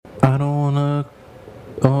I don't wanna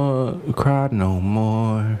cry no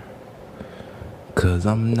more, 'cause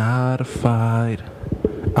I'm not a fight.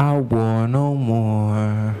 I want no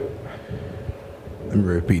more. Let me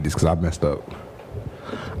repeat this 'cause I messed up.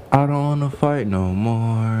 I don't wanna fight no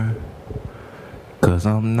more, 'cause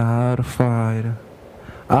I'm not a fighter.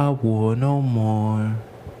 I want no more.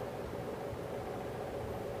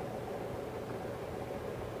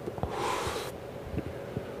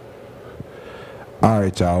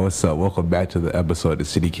 Alright, y'all, what's up? Welcome back to the episode of the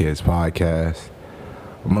City Kids Podcast.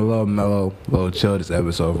 I'm a little mellow, a little chill this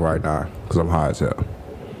episode right now, because I'm high as hell.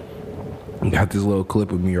 Got this little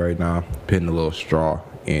clip with me right now, putting a little straw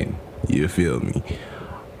in, you feel me?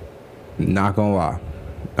 Not gonna lie.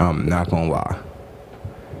 I'm not gonna lie.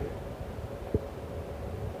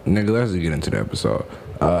 Nigga, let's just get into the episode.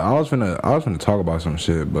 I was finna talk about some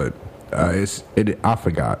shit, but I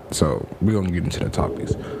forgot, so we're gonna get into the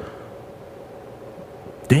topics.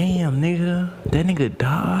 Damn, nigga, that nigga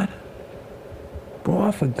died? Bro,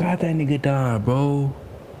 I forgot that nigga died, bro.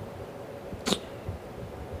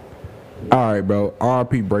 Alright, bro,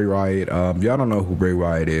 R.I.P. Bray Wyatt. Y'all don't know who Bray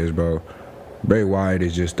Wyatt is, bro. Bray Wyatt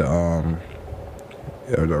is just a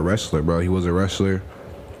wrestler, bro. He was a wrestler.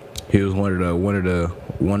 He was one of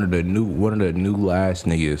the new last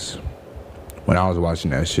niggas when I was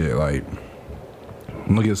watching that shit. Like,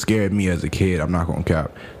 nigga scared me as a kid. I'm not gonna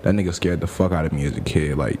cap. That nigga scared the fuck out of me as a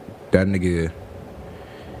kid. Like, that nigga,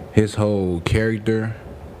 his whole character,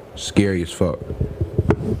 scary as fuck.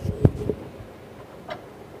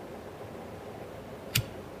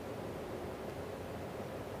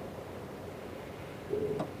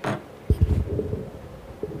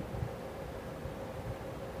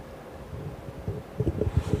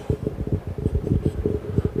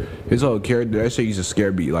 His whole character, that shit used to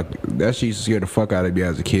scare me. Like, that shit used to scare the fuck out of me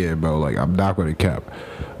as a kid, bro. Like, I'm not gonna cap.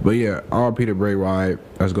 But yeah, R.I.P. to Bray Wyatt.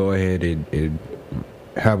 Let's go ahead and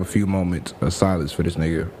have a few moments of silence for this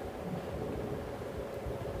nigga.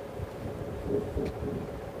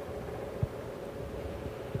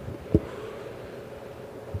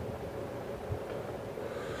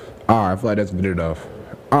 Alright, I feel like that's good enough.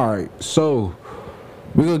 Alright, so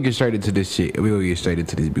we're gonna get straight into this shit. We're gonna get straight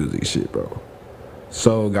into this music shit, bro.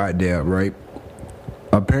 So, goddamn, right?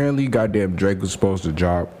 Apparently, goddamn, Drake was supposed to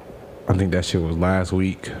drop. I think that shit was last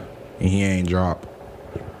week, and he ain't dropped.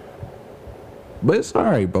 But it's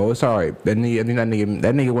alright, bro. It's alright. I think that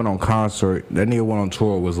nigga went on concert. That nigga went on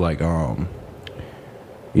tour. Was like, I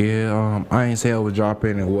ain't say I was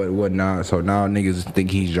dropping and whatnot. So now niggas think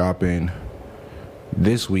he's dropping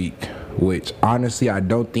this week, which honestly I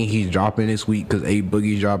don't think he's dropping this week because A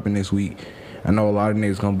Boogie's dropping this week. I know a lot of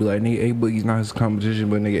niggas gonna be like, nigga, A Boogie's not his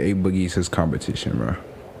competition, but nigga, A Boogie's his competition, bro.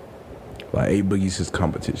 Like, A Boogie's his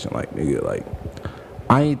competition, like, nigga, like,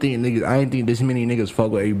 I ain't think this many niggas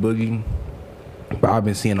fuck with A Boogie, but I've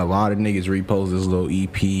been seeing a lot of niggas repost this little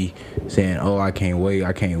EP saying, oh, I can't wait,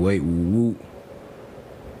 woo.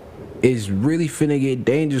 It's really finna get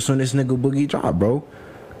dangerous when this nigga Boogie drop, bro,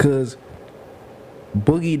 cause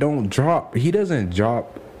Boogie don't drop, he doesn't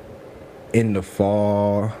drop in the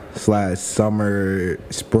fall / summer,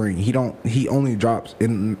 spring. He only drops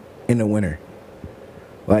in the winter.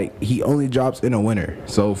 Like, he only drops in the winter.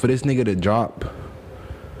 So for this nigga to drop,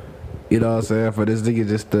 you know what I'm saying? For this nigga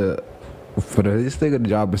to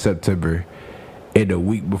drop in September, in the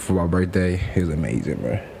week before my birthday, is amazing,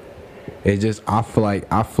 bro. It's just I feel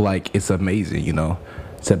like it's amazing, you know.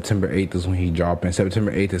 September 8th is when he dropping.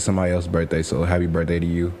 September 8th is somebody else's birthday, so happy birthday to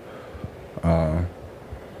you.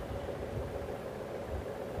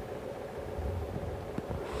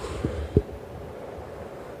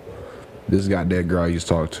 This goddamn girl I used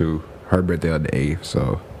to talk to, her birthday on the 8th,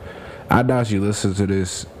 so I doubt she listens to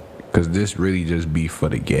this, cause this really just be for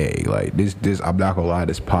the gang. Like, this I'm not gonna lie,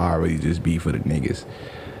 this pod really just be for the niggas.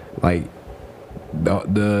 Like,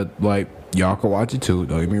 like, y'all can watch it too,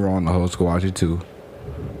 don't get me wrong, the host can watch it too,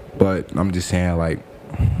 but I'm just saying, like,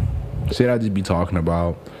 shit I just be talking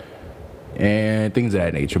about and things of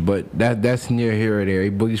that nature. But that's near here or there. A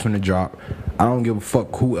Boogie's finna drop. I don't give a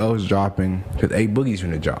fuck who else dropping, cause A Boogie's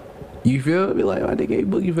finna drop. You feel me? Like, I think A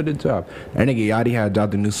Boogie for the drop. That nigga Yachty had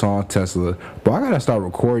dropped a new song, Tesla. Bro, I gotta start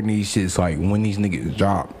recording these shits like when these niggas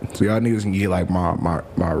drop, so y'all niggas can get like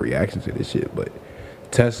my reaction to this shit. But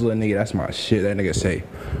Tesla, nigga, that's my shit. That nigga say,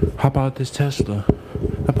 how about this Tesla?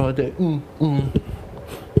 How about that?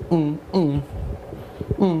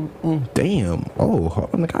 Damn. Oh, hold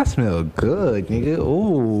on, nigga, I smell good, nigga.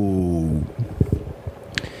 Ooh.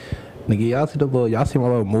 Nigga, y'all see my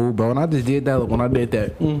little move, bro. And I just did that when I did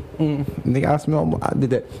that. Nigga, I did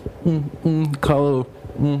that. Color.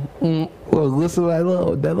 Look, listen to that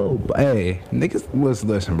little. Hey, niggas,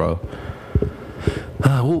 listen, bro.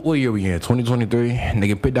 What year we in? 2023?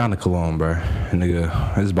 Nigga, put down the cologne, bro.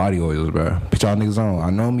 Nigga, his body oils, bro. Put y'all niggas on. I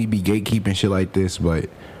know me be gatekeeping shit like this, but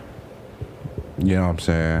you know what I'm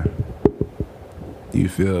saying? You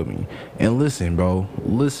feel me? And listen, bro.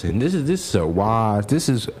 Listen, this is a wise. This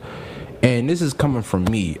is coming from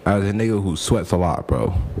me as a nigga who sweats a lot,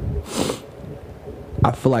 bro.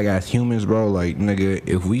 I feel like as humans, bro, like, nigga,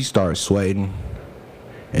 if we start sweating,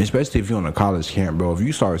 and especially if you're on a college camp, bro, if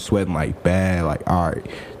you start sweating like bad, like, all right,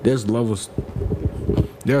 there's levels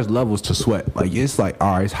to sweat. Like, it's like,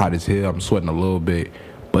 all right, it's hot as hell, I'm sweating a little bit,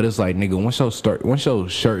 but it's like, nigga, once your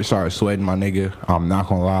shirt starts sweating, my nigga, I'm not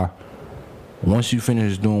gonna lie, once you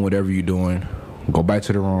finish doing whatever you're doing, go back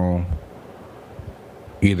to the room.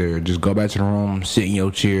 Either just go back to the room, sit in your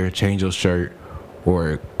chair, change your shirt,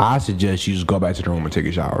 or I suggest you just go back to the room and take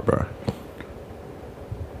a shower, bro.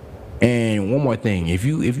 And one more thing, if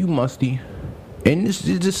you musty, and this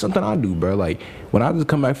is just something I do, bro. Like, when I just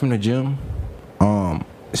come back from the gym,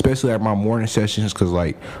 especially at my morning sessions, cause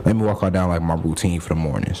like, let me walk out down like my routine for the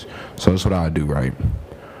mornings. So that's what I do, right?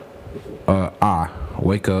 I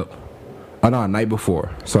wake up. Oh no, night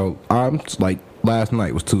before. So I'm like, last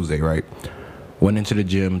night was Tuesday, right? Went into the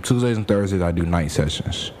gym. Tuesdays and Thursdays I do night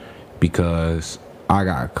sessions because I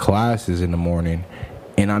got classes in the morning,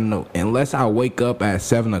 and I know unless I wake up at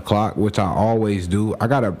 7 o'clock, which I always do, I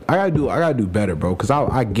gotta do better, bro. Cause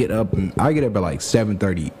I get up at like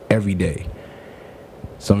 7:30 every day.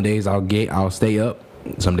 Some days I'll stay up.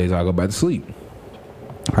 Some days I'll go back to sleep.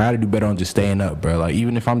 I gotta do better on just staying up, bro. Like,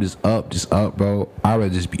 even if I'm just up, bro, I'd rather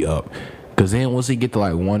just be up. Cause then once it get to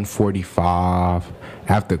like 1:45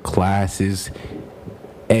 after classes,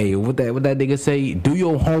 hey, what that nigga say? Do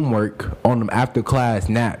your homework on them after class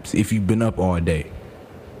naps if you've been up all day.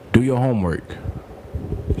 Do your homework.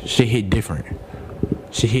 Shit hit different.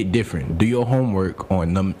 Do your homework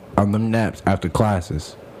on them naps after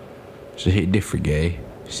classes. Shit hit different, gay.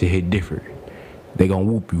 Shit hit different. They gonna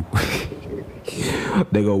whoop you.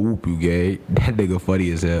 They gonna whoop you, gay. That nigga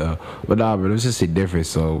funny as hell. But nah, bro, this just shit different.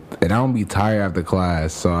 So, and I don't be tired after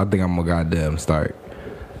class. So I think I'm gonna goddamn start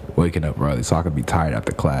waking up early so I can be tired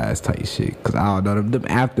after class type shit. Cause I don't know, them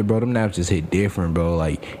after, bro, them naps just hit different, bro.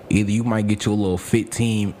 Like, either you might get you a little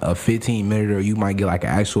 15 minute, or you might get like an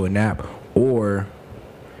actual nap, or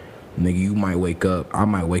nigga, you might wake up. I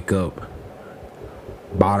might wake up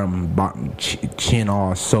bottom chin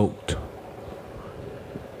all soaked.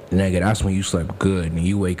 Nigga, that's when you slept good, and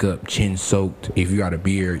you wake up chin soaked. If you got a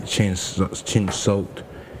beard, chin soaked.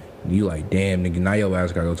 You like, damn, nigga, now your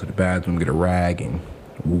ass gotta go to the bathroom, get a rag, and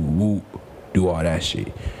whoop, do all that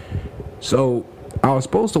shit. So I was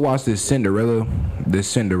supposed to watch this Cinderella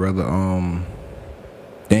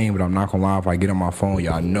thing, but I'm not gonna lie, if I get on my phone,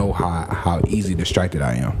 y'all know how easy distracted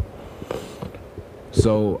I am.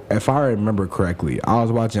 So if I remember correctly, I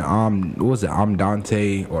was watching what was it, I'm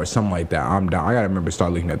Dante or something like that. I gotta remember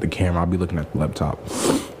start looking at the camera. I'll be looking at the laptop.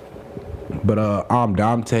 But I'm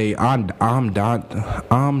Dante.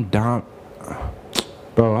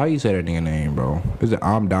 Bro, how you say that nigga name, bro? Is it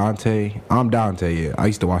I'm Dante? I'm Dante, yeah. I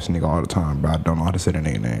used to watch the nigga all the time, bro. I don't know how to say that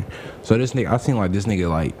nigga name. So this nigga, I seen like this nigga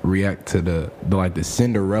like react to the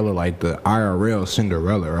Cinderella, like the IRL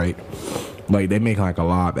Cinderella, right? Like, they make like a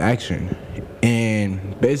live action.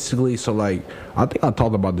 And basically, so like, I think I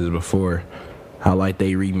talked about this before, how like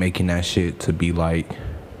they remaking that shit to be like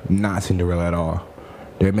not Cinderella at all.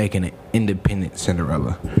 They're making an independent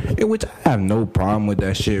Cinderella, in which I have no problem with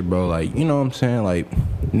that shit, bro. Like, you know what I'm saying? Like,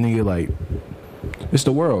 nigga, like, it's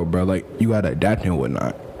the world, bro. Like, you gotta adapt and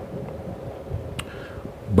whatnot.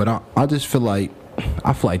 But I just feel like,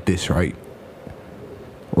 this, right?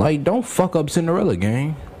 Like, don't fuck up Cinderella,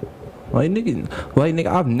 gang. Like, nigga,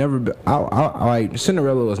 I've never been, like,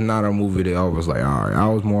 Cinderella was not a movie that I was like, alright. I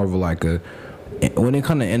was more of like when it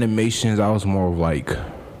comes to animations, I was more of like,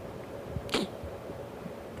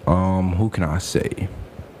 who can I say?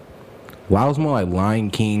 Well, I was more like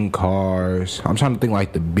Lion King, Cars. I'm trying to think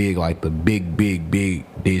like the big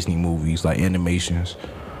Disney movies, like animations.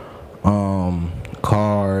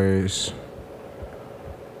 Cars.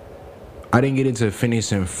 I didn't get into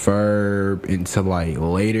Phineas and Ferb until like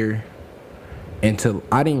later. I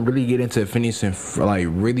didn't really get into Phineas and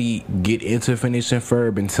Ferb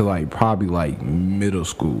until like probably like middle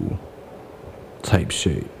school type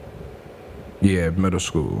shit. Yeah, middle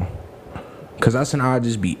school. Cause that's when I'd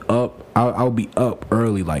just be up. I'll be up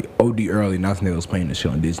early, like OD early, and that's when they was playing the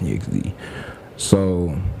show on Disney XD.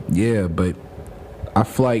 So yeah, but I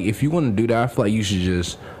feel like if you want to do that, I feel like you should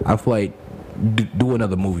just, do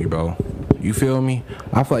another movie, bro. You feel me?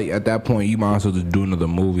 I feel like at that point you might as well just do another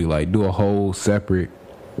movie, like do a whole separate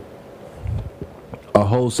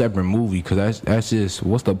movie, cause that's just,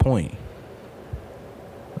 what's the point?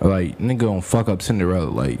 Like, nigga gonna fuck up Cinderella,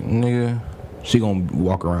 like, nigga, she gonna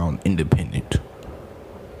walk around independent.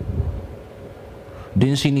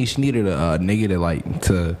 Didn't she needed a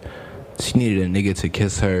nigga she needed a nigga to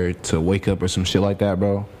kiss her to wake up or some shit like that,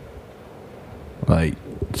 bro. Like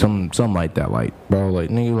something like that, like, bro, like,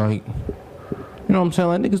 nigga, like, you know what I'm saying?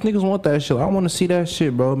 Like, niggas want that shit. I want to see that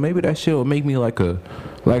shit, bro. Maybe that shit will make me like I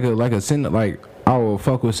will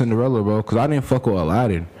fuck with Cinderella, bro, cause I didn't fuck with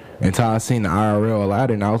Aladdin until I seen the IRL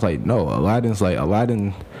Aladdin. I was like, no,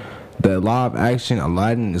 Aladdin, the live action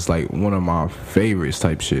Aladdin is like one of my favorites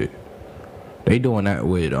type shit. They doing that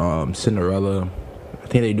with Cinderella. I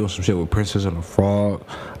think they doing some shit with Princess and the Frog.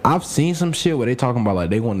 I've seen some shit where they talking about like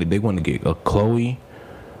they want to get a Chloe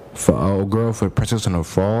for a girl for Princess and the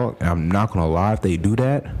Frog. And I'm not gonna lie, if they do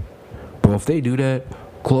that, but if they do that,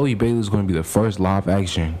 Chloe Bailey's gonna be the first live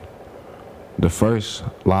action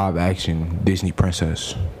Disney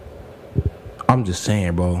princess. I'm just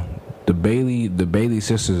saying, bro. The Bailey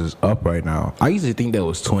sisters is up right now. I used to think they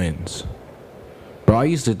was twins. Bro, I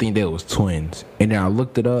used to think they was twins. And then I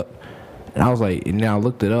looked it up. And I was like, and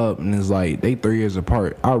it's like, they 3 years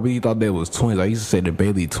apart. I really thought they was twins. I used to say the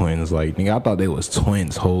Bailey twins. Like, nigga, I thought they was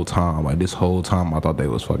twins whole time. Like, this whole time, I thought they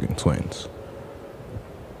was fucking twins.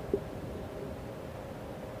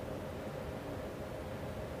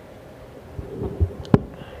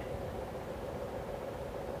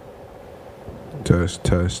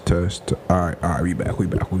 Test. Alright, we back.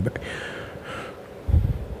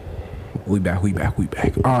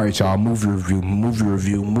 Alright, y'all, movie review.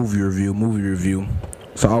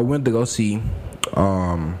 So I went to go see,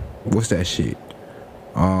 what's that shit?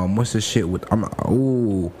 What's the shit with,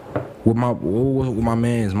 with my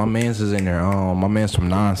mans. My mans is in there. My man's from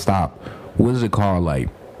Nonstop. What is it called? Like,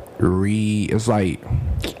 it's like,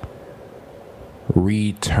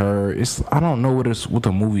 I don't know what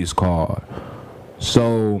the movie is called.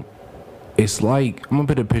 So it's like, I'm gonna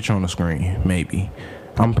put a picture on the screen, maybe.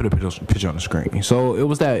 I'm gonna put a picture on the screen. So it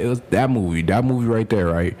was that movie right there,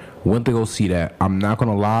 right? Went to go see that. I'm not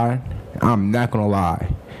gonna lie.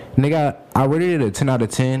 Nigga, I rated it a 10 out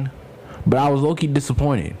of 10, but I was low-key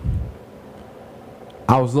disappointed.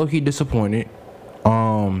 I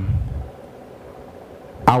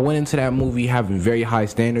went into that movie having very high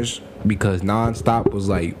standards because Nonstop was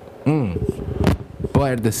like,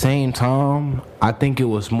 But at the same time, I think it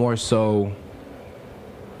was more so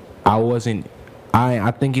I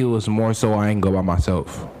think it was more so I ain't go by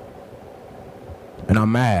myself. And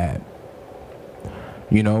I'm mad.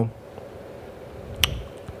 You know?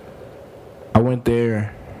 I went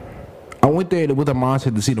there with a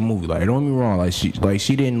mindset to see the movie. Like, don't get me wrong,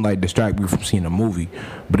 she didn't like distract me from seeing the movie.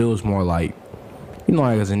 But it was more like, you know,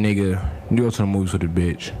 like as a nigga, you go to the movies with a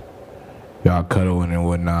bitch. Y'all cuddling and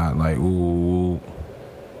whatnot, like, ooh.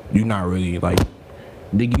 You not really, like,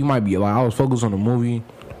 nigga, you might be, like, I was focused on the movie,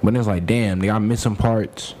 but it's like, damn, nigga, I'm missing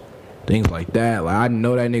parts, things like that. Like, I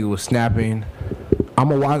know that nigga was snapping. I'm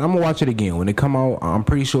gonna watch it again. When it come out, I'm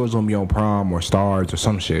pretty sure it's gonna be on Prime or Stars or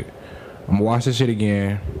some shit. I'm gonna watch this shit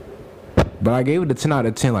again. But I gave it a 10 out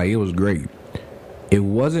of 10, like, it was great. It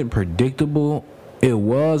wasn't predictable. It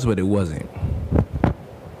was, but it wasn't.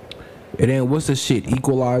 And then, what's the shit,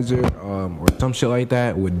 Equalizer, or some shit like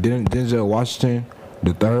that, with Denzel Washington?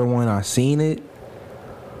 The third one, I seen it.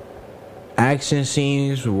 Action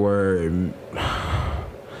scenes were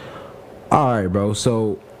alright, bro.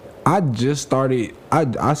 So I just started.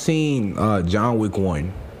 I seen John Wick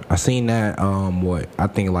 1. I seen that I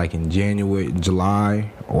think like in July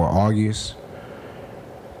or August.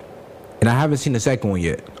 And I haven't seen the second one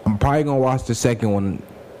yet. I'm probably gonna watch the second one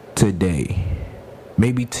today.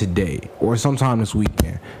 Maybe today or sometime this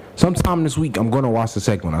weekend. Sometime this week I'm gonna watch the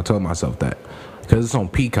second one. I told myself that. Because it's on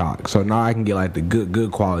Peacock, so now I can get like the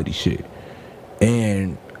good quality shit,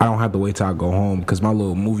 and I don't have to wait till I go home because my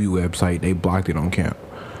little movie website, they blocked it on camp.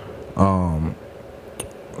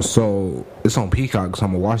 So it's on Peacock, so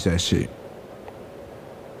I'm gonna watch that shit.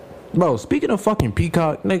 Bro, speaking of fucking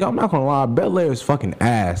Peacock, nigga, I'm not gonna lie, Bel Air is fucking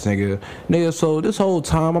ass, nigga. So this whole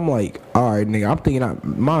time I'm like, alright, nigga, I'm thinking,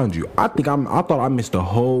 mind you, I thought I missed the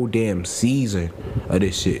whole damn season of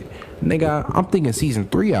this shit. Nigga, I'm thinking season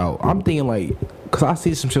 3 out. I'm thinking like, cause I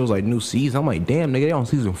see some shows like new season. I'm like, damn, nigga, they on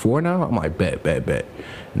season 4 now? I'm like, bet.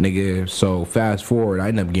 Nigga, so fast forward, I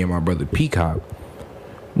ended up getting my brother Peacock.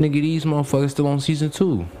 Nigga, these motherfuckers still on season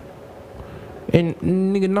 2. And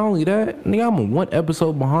nigga, not only that, nigga, I'm 1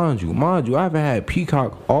 episode behind you. Mind you, I haven't had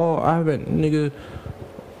Peacock I haven't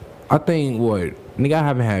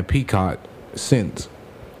had Peacock since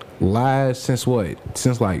like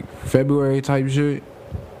February type shit.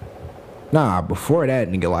 Nah, before that,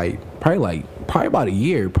 nigga, like probably about a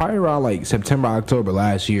year, probably around like September, October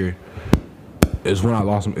last year is when I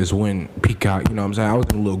lost him. Is when Peacock, you know what I'm saying? I was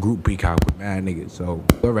in a little group Peacock with mad niggas, so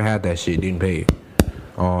whoever had that shit didn't pay it.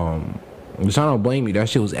 Which I don't blame you. That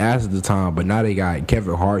shit was ass at the time, but now they got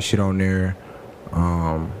Kevin Hart shit on there.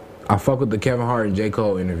 I fuck with the Kevin Hart and J.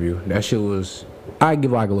 Cole interview. That shit was, I'd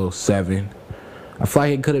give like a little 7. I feel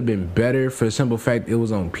like it could have been better for the simple fact it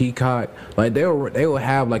was on Peacock. Like they will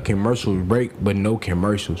have like commercials break, but no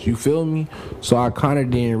commercials. You feel me? So I kind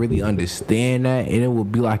of didn't really understand that, and it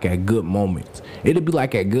would be like at good moments. It'd be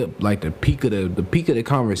like at good, like the peak of the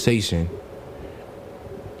conversation.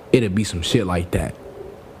 It'd be some shit like that.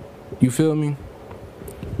 You feel me?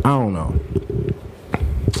 I don't know,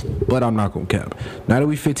 but I'm not gonna cap. Now that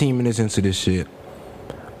we 15 minutes into this shit,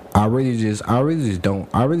 I really just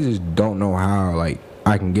don't know how like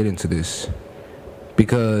I can get into this,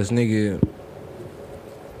 because nigga,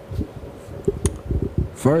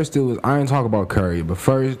 first it was, I ain't talk about Curry, but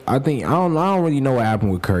first I don't really know what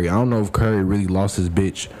happened with Curry. I don't know if Curry really lost his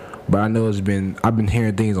bitch, but I know I've been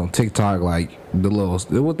hearing things on TikTok like the little,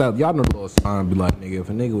 what that, y'all know the little sign be like, nigga, if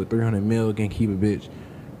a nigga with 300 mil can keep a bitch,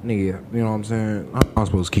 nigga, you know what I'm saying? I'm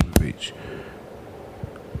supposed to keep a bitch.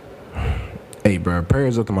 Hey, bro,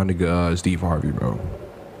 prayers up to my nigga Steve Harvey, bro.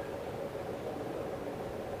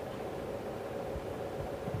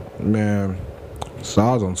 Man, so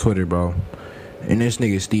I was on Twitter, bro, and this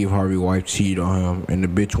nigga Steve Harvey wife cheated on him, and the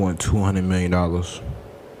bitch won $200 million.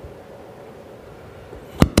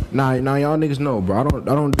 Now y'all niggas know, bro. I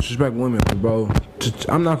don't disrespect women, bro.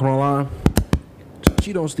 I'm not gonna lie. To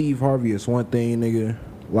cheat on Steve Harvey is one thing, nigga.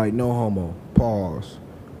 Like, no homo. Pause.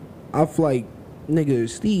 I feel like, nigga,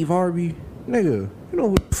 Steve Harvey, nigga, you know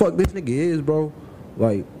who the fuck this nigga is, bro?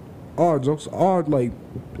 Like, all jokes, all, like,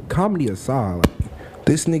 comedy aside, like,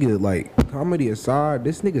 this nigga, like, comedy aside,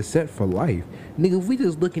 this nigga set for life. Nigga, if we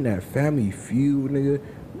just looking at Family Feud, nigga, you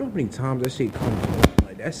know how many times that shit comes on?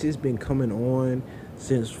 Like, that shit's been coming on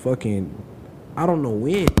since fucking, I don't know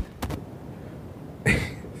when.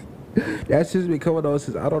 That shit's been coming on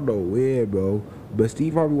since I don't know when, bro. But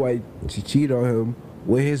Steve Harvey White cheated on him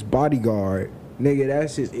with his bodyguard. Nigga, that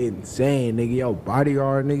shit's insane, nigga. Yo,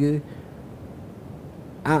 bodyguard, nigga.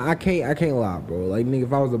 I can't lie, bro. Like, nigga,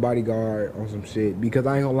 if I was a bodyguard on some shit, because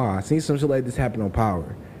I ain't gonna lie, I seen some shit like this happen on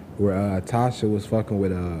Power, where Tasha was fucking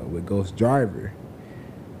with Ghost Driver.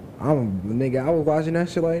 I was watching that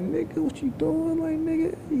shit like, nigga, what you doing? Like,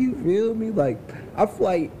 nigga, you feel me? Like, I feel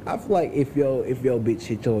like if your bitch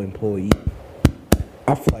hit your employee,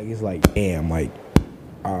 I feel like it's like, damn, like,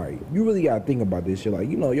 alright, you really gotta think about this shit. Like,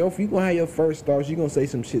 you know, if you gonna have your first thoughts, you gonna say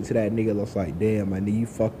some shit to that nigga that's like, damn, my nigga, you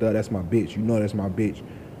fucked up, that's my bitch. You know that's my bitch.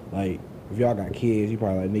 Like, if y'all got kids, you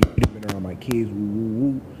probably like, nigga, you been around my kids, woo,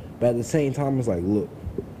 woo, woo. But at the same time, it's like, look,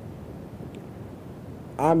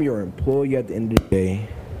 I'm your employee at the end of the day.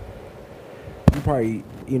 You probably,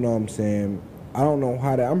 you know what I'm saying, I don't know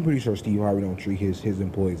how I'm pretty sure Steve Harvey don't treat his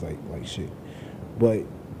employees like shit. But,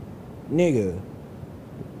 nigga,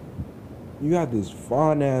 you got this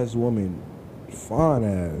fine ass woman,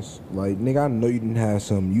 like, nigga, I know you didn't have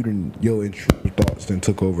your intrusive thoughts then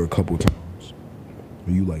took over a couple times.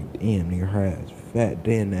 You like, damn, nigga, her ass fat,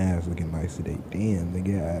 damn, the ass looking nice today, damn,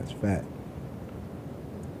 nigga, her ass fat.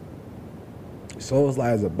 So it's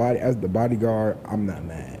like, as the bodyguard, I'm not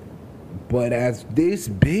mad. But as this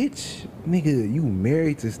bitch, nigga, you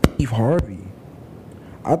married to Steve Harvey.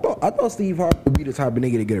 I thought Steve Harvey would be the type of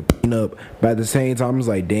nigga to get a prenup, but at the same time, it's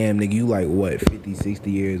like, damn, nigga, you like, what, 50,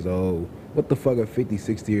 60 years old? What the fuck are 50,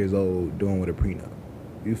 60 years old doing with a prenup?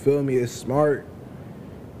 You feel me? It's smart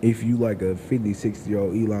if you like a 50,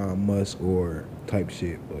 60-year-old Elon Musk or type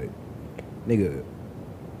shit, but, nigga,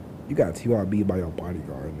 you got TYB by your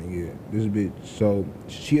bodyguard, nigga. This bitch, so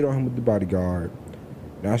she cheated on him with the bodyguard.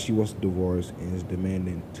 Now she wants a divorce and is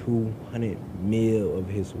demanding $200 million of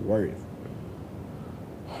his worth.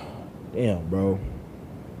 Damn, bro.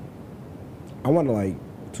 I want to, like,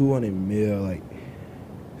 $200 million, like,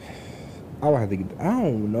 I would have to get, I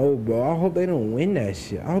don't know, bro. I hope they don't win that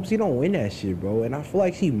shit. I hope she don't win that shit, bro. And I feel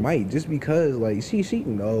like she might, just because, like, she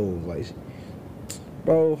knows, like,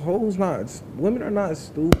 bro, women are not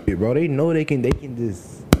stupid, bro. They know they can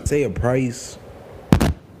just say a price.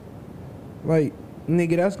 Like,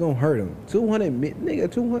 nigga, that's gonna hurt him. 200 million,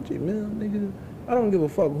 nigga. I don't give a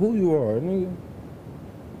fuck who you are, nigga.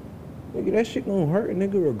 Nigga, that shit gonna hurt,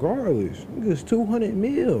 nigga, regardless. Nigga, it's 200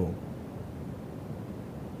 mil.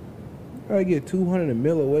 You gotta get 200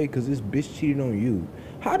 mil away because this bitch cheated on you.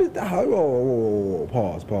 How did that,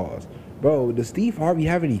 pause. Bro, does Steve Harvey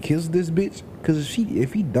have any kids with this bitch? Cause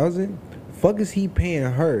if he doesn't, fuck is he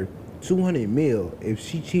paying her 200 mil if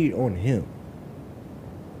she cheated on him?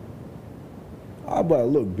 I'll be like,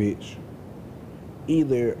 look, bitch.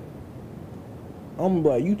 Either I'm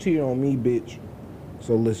like, you cheated on me, bitch.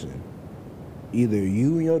 So listen, either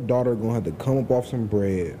you and your daughter are gonna have to come up off some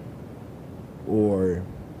bread, or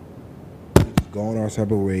we just go on our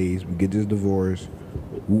separate ways. We get this divorce.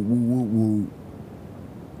 Woo woo woo woo.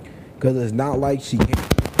 Cause it's not like she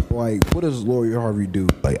can't. Like, what does Lori Harvey do?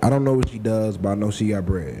 Like, I don't know what she does, but I know she got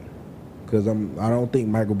bread. Cause I don't think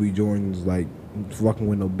Michael B. Jordan's like fucking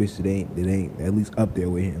with no bitch that ain't at least up there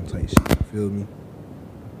with him type shit. You feel me?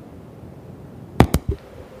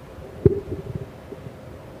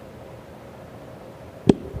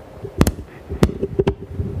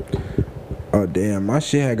 Oh damn, my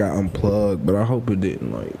shit had got unplugged, but I hope it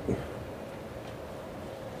didn't like.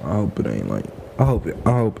 I hope it ain't like.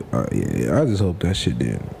 Yeah, I just hope that shit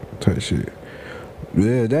didn't type shit.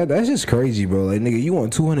 Yeah, that's just crazy, bro. Like, nigga, you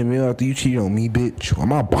want 200 mil after you cheated on me, bitch? I'm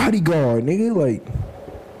my bodyguard, nigga. Like,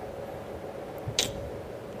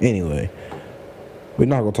 anyway, we're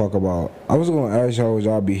not gonna talk about. I was gonna ask y'all, would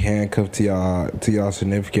y'all be handcuffed to y'all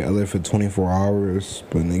significant other for 24 hours?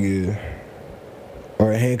 But nigga,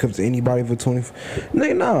 or handcuffed to anybody for 24?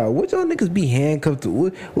 Nigga, nah. Would y'all niggas be handcuffed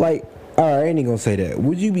to? Like, alright, I ain't gonna say that.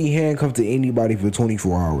 Would you be handcuffed to anybody for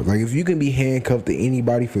 24 hours? Like, if you can be handcuffed to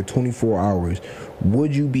anybody for 24 hours,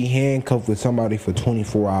 would you be handcuffed with somebody for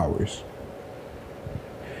 24 hours?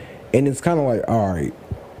 And it's kind of like, alright.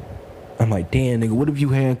 I'm like, damn, nigga, what if you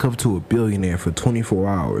handcuffed to a billionaire for 24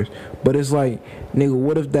 hours? But it's like, nigga,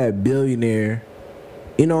 what if that billionaire,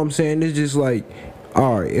 you know what I'm saying? It's just like,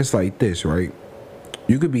 alright, it's like this, right?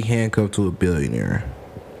 You could be handcuffed to a billionaire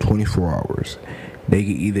 24 hours. They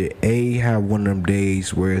could either A, have one of them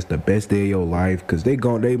days where it's the best day of your life, because they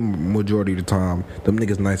majority of the time, them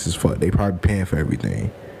niggas nice as fuck. They probably paying for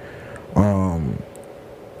everything.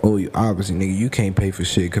 Obviously, nigga, you can't pay for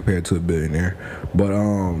shit compared to a billionaire. But,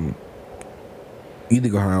 either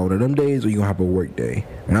gonna have one of them days or you gonna have a work day.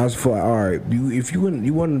 And I was like, alright, if you one of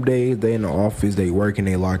them days, they in the office, they working,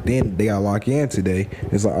 they locked in, they got locked in today.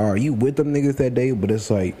 It's like, alright, you with them niggas that day, but it's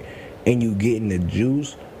like, and you getting the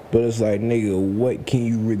juice. But it's like, nigga, what can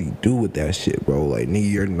you really do with that shit, bro? Like,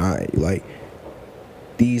 nigga, you're not, like,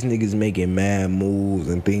 these niggas making mad moves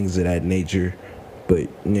and things of that nature. But,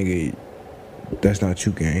 nigga, that's not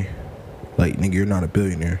you, gang. Like, nigga, you're not a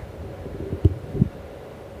billionaire.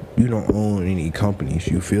 You don't own any companies,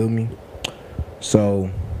 you feel me?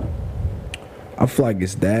 So, I feel like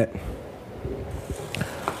it's that.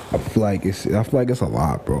 I feel like it's a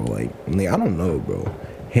lot, bro. Like, I don't know, bro.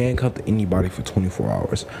 Handcuffed to anybody for 24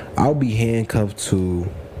 hours. I'll be handcuffed to,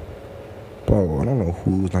 bro, I don't know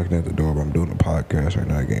who's knocking at the door, but I'm doing a podcast right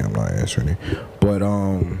now. Again, I'm not answering it. But,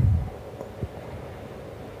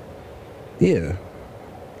 yeah.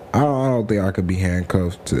 I don't think I could be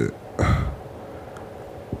handcuffed to,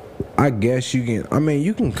 I guess you can, I mean,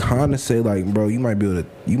 you can kind of say, like, bro, you might be able to,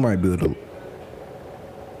 you might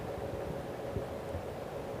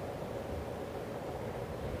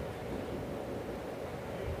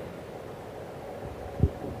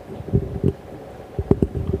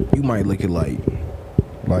look at like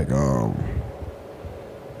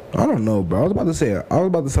I don't know, bro. I was about to say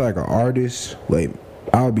like an artist, like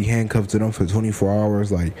I would be handcuffed to them for 24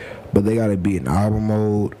 hours, like, but they gotta be in album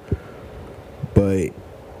mode. But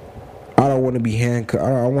I don't want to be handcuffed.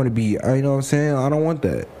 I want to be, you know what I'm saying? I don't want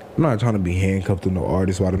that. I'm not trying to be handcuffed to no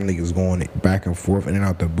artist while them niggas going back and forth in and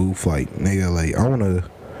out the booth. Like, nigga, like I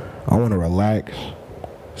wanna relax,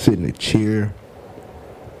 sit in a chair.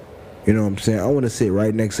 You know what I'm saying? I want to sit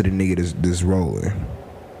right next to the nigga that's rolling.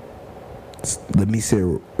 Let me sit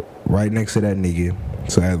right next to that nigga.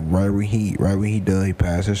 So right when he done, he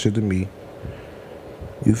pass that shit to me.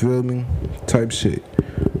 You feel me? Type shit.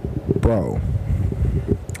 Bro.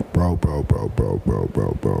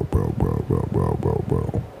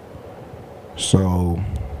 So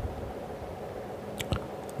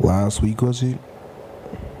last week, was it?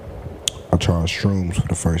 I tried shrooms for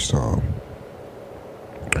the first time.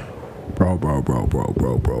 Bro.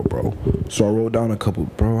 So I wrote down a couple.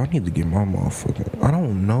 Bro, I need to get my motherfucking. I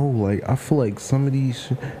don't know. Like, I feel like some of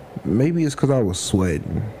these. Maybe it's because I was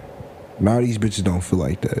sweating. Now these bitches don't feel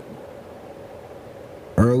like that.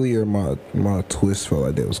 Earlier, my twist felt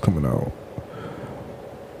like that was coming out.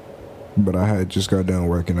 But I had just got done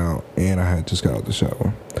working out, and I had just got out the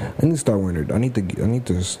shower. I need to start wearing it. I need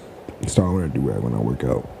to start wearing a do-rag when I work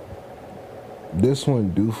out. This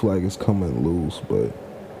one do feel like it's coming loose, but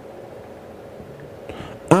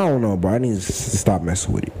I don't know, bro. I need to stop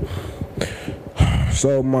messing with it.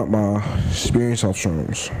 So my experience off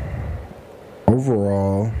shrooms.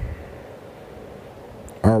 Overall,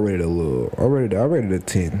 I rated a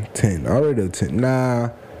 10. 10. I rated a 10. Nah,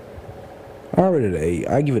 I rated an 8.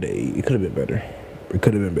 I give it an 8. It could have been better. It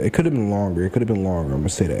could have been longer. I'm gonna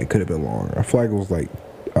say that. It could have been longer. I feel like it was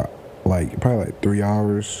probably like 3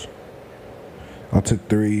 hours. I took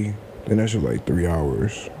 3. Then that shit was like 3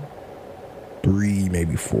 hours. 3,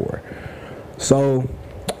 maybe 4. So,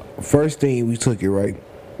 first thing we took it, right?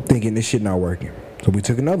 Thinking this shit not working. So we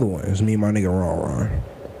took another one. It was me and my nigga Ron.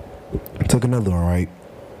 Took another one, right?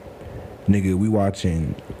 Nigga, we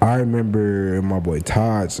watching. I remember my boy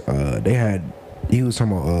Todd's. He was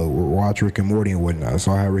talking about watch Rick and Morty and whatnot.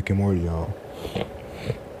 So I had Rick and Morty on.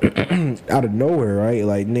 Out of nowhere, right?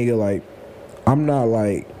 Like, nigga, like, I'm not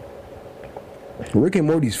like. Rick and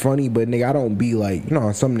Morty's funny, but nigga, I don't be like, you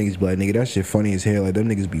know, some niggas be like, nigga, that shit funny as hell. Like, them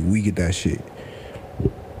niggas be weak at that shit.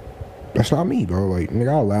 That's not me, bro. Like, nigga,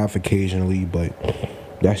 I'll laugh occasionally, but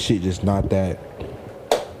that shit just not that.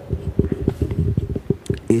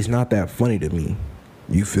 It's not that funny to me.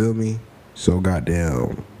 You feel me? So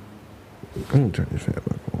goddamn. I'm gonna turn this fan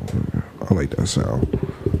back on. I like that sound.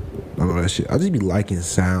 I know that shit. I just be liking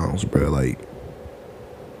sounds, bro. Like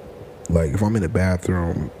if I'm in the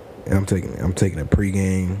bathroom and I'm taking a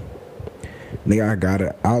pregame,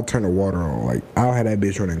 nigga, I'll turn the water on. Like, I'll have that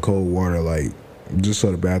bitch running cold water, like, just so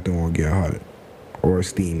the bathroom won't get hot or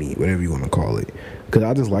steamy, whatever you want to call it. Cause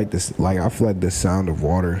I just like this. Like, I feel like the sound of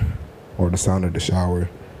water or the sound of the shower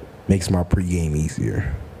makes my pregame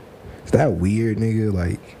easier. Is that weird, nigga?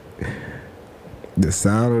 Like, the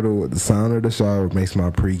sound of the shower makes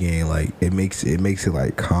my pregame, like, it makes it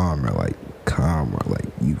like calmer, like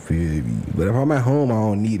you feel me? But if I'm at home, I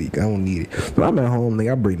don't need it. If I'm at home,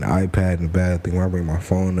 nigga, I bring the iPad in the bathroom. I bring my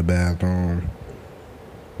phone in the bathroom.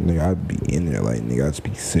 Nigga, I'd be in there, like, nigga, I'd just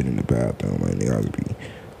be sitting in the bathroom, like, nigga, I'd be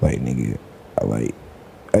like, nigga,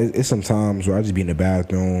 it's sometimes where I just be in the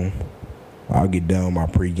bathroom. I'll get done with my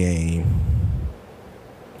pregame.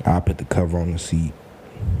 I'll put the cover on the seat.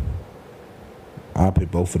 I'll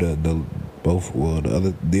put the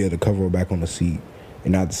cover back on the seat,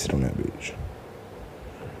 and I'll just sit on that bitch.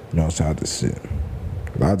 You know, so I just sit.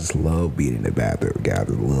 I just love being in the bathroom, guys. I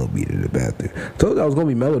just love being in the bathroom. Told you I was gonna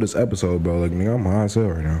be mellow this episode, bro. Like, nigga, I'm high as hell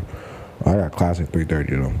right now. I got class at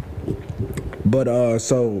 3:30, though. But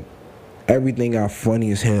so everything got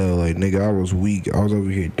funny as hell. Like, nigga, I was weak. I was over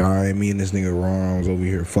here dying. Me and this nigga Ron was over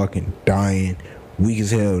here fucking dying, weak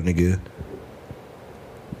as hell, nigga.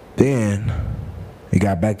 Then it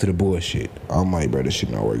got back to the bullshit. I'm like, bro, this shit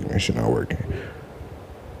not working.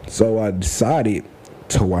 So I decided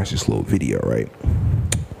to watch this little video, right?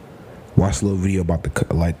 Watch a little video about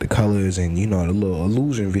the colors and, you know, the little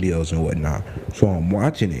illusion videos and whatnot. So I'm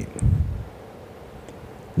watching it.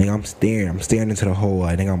 Nigga, I'm staring into the hole.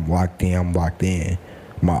 I think I'm locked in.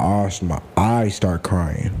 My eyes start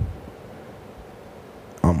crying.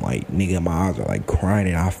 I'm like, nigga, my eyes are like crying,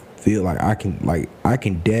 and I feel like I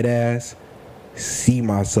can dead ass see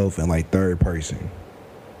myself in like third person.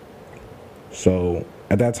 So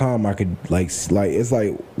at that time, I could like it's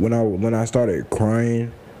like when I started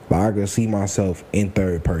crying, like, I could see myself in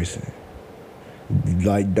third person.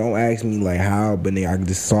 Like, don't ask me like how, but I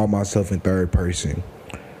just saw myself in third person.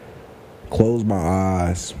 Closed my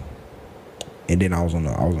eyes, and then I was on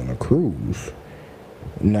a cruise.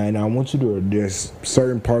 Now I want you to. There's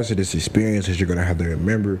certain parts of this experience that you're gonna have to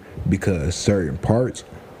remember, because certain parts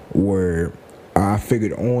where I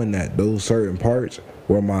figured on that those certain parts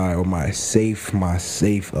were my safe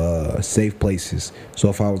places. So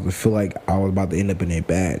if I was to feel like I was about to end up in a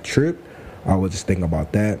bad trip, I would just think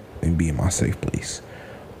about that and be in my safe place.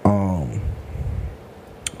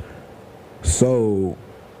 So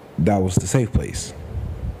that was the safe place.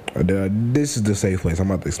 This is the safe place.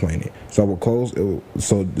 I'm about to explain it. So I would close.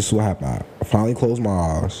 So this is what happened. I finally closed my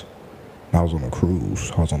eyes. I was on a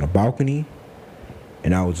cruise. I was on a balcony,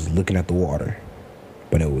 and I was just looking at the water.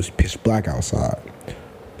 But it was pitch black outside.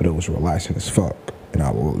 But it was relaxing as fuck.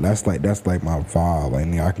 And that's like my vibe. Like,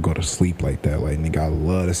 nigga, I could go to sleep like that. Like, nigga, I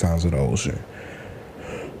love the sounds of the ocean.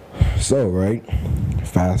 So, right,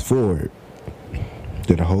 fast forward.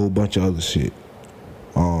 Did a whole bunch of other shit.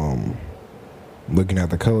 Looking at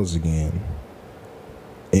the colors again.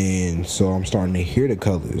 And so I'm starting to hear the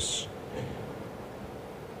colors.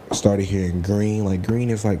 I started hearing green. Like, green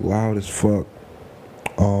is like loud as fuck.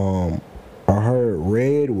 I heard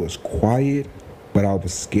red was quiet, but I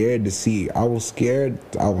was scared to see. I was scared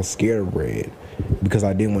of red because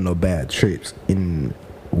I didn't want no bad trips in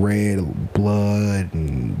red blood,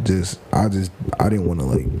 and I didn't want to,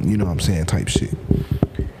 like, you know what I'm saying, type shit.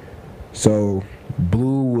 So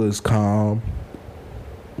blue was calm.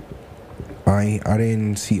 I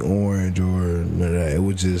didn't see orange or none of that. It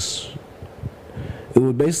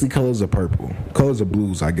was basically colors of purple, colors of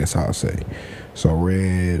blues, I guess I'll say. So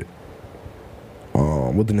red,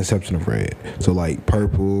 with an exception of red. So like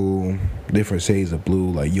purple, different shades of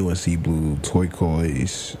blue, like UNC blue,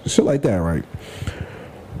 turquoise, shit like that, right?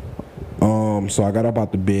 So I got up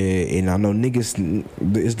out the bed, and I know niggas.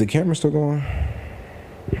 Is the camera still going?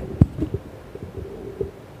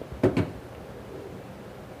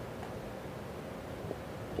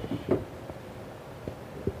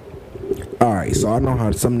 Alright, so I know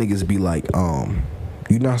how some niggas be like,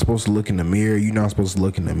 you're not supposed to look in the mirror,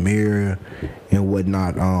 and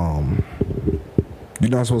whatnot. You're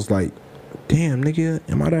not supposed to like, damn nigga,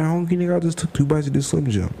 am I that hungry, nigga? I just took 2 bites of this Slim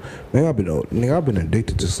Jim. Man, I've been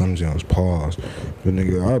addicted to Slim Jims, pause. But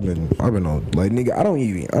nigga, I've been on, like, nigga, I don't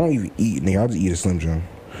even eat, nigga, I just eat a Slim Jim.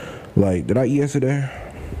 Like, did I eat yesterday?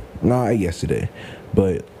 Nah, I ate yesterday.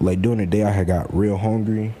 But like during the day I had got real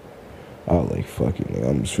hungry. I was like, fuck it, nigga,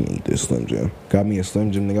 I'm just finna eat this Slim Jim. Got me a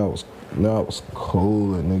Slim Jim, nigga. I was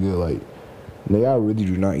cold, nigga. Like, nigga, I really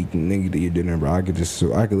do not eat nigga to eat dinner, bro. I could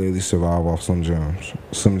literally survive off Slim Jims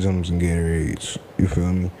and Gatorades. You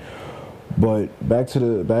feel me? But back to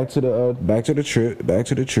the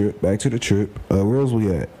trip. Where was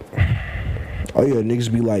we at? Oh yeah,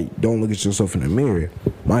 niggas be like, don't look at yourself in the mirror.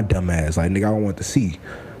 My dumb ass, like, nigga, I don't want to see.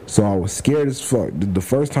 So I was scared as fuck. The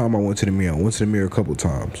first time I went to the mirror a couple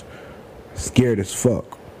times. Scared as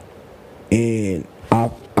fuck. And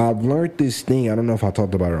I've learned this thing. I don't know if I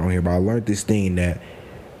talked about it on here, but I learned this thing that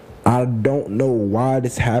I don't know why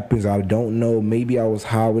this happens. I don't know. Maybe I was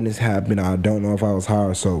high when this happened. I don't know if I was high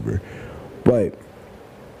or sober. But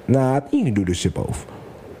nah, I think you can do this shit both.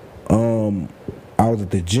 I was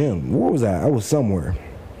at the gym. Where was I? I was somewhere,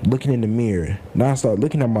 looking in the mirror. Now I started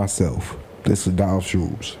looking at myself. This is off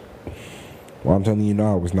shrooms. Well, I'm telling you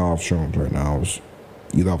now, I was not off shrooms right now. I was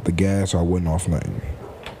either off the gas or I wasn't off nothing.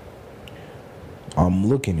 I'm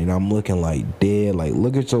looking like dead. Like,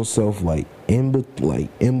 look at yourself like in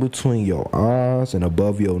between your eyes and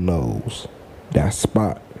above your nose. That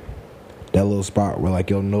spot. That little spot where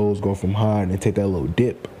like your nose go from high and then take that little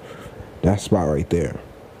dip. That spot right there.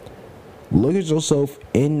 Look at yourself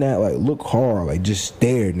in that, like, look hard, like, just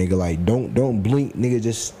stare, nigga. Like, don't blink, nigga,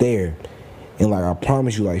 just stare. And like, I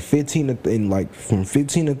promise you, like, from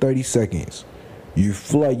 15 to 30 seconds, you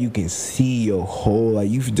feel like you can see your whole, like,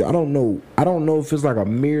 I don't know if it's like a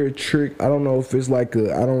mirror trick. I don't know if it's like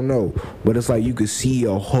I don't know, but it's like you can see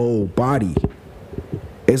your whole body.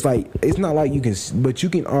 It's like, it's not like you can, but you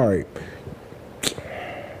can, alright.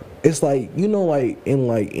 It's like, you know, like, in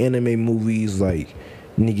like anime movies, like,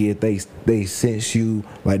 nigga, they sense you,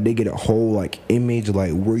 like, they get a whole, like, image,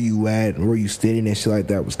 like, where you at and where you standing and shit like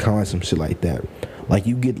that. Was kind of some shit like that. Like,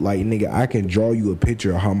 you get, like, nigga, I can draw you a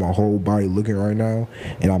picture of how my whole body looking right now,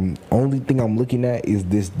 and only thing I'm looking at is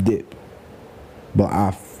this dip. But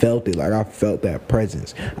I felt it, like, I felt that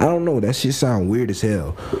presence. I don't know, that shit sound weird as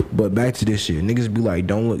hell. But back to this shit, niggas be like,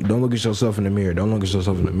 don't look at yourself in the mirror. Don't look at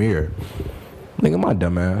yourself in the mirror. Nigga, my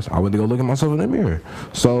dumb ass, I went to go look at myself in the mirror.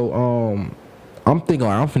 So, I'm thinking,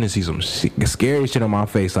 like, I'm finna see some scary shit on my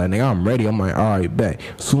face. Like, nigga, I'm ready. I'm like, all right, bet.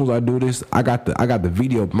 As soon as I do this, I got the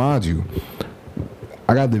video, mind you.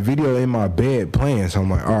 I got the video in my bed playing. So I'm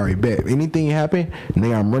like, all right, bet. Anything happen,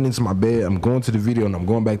 nigga, I'm running to my bed. I'm going to the video and I'm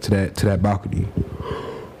going back to that balcony.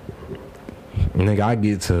 Nigga, I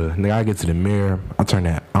get to the mirror. I turn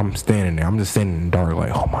that. I'm standing there. I'm just standing in the dark,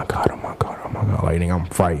 like, oh my god. Like, nigga, I'm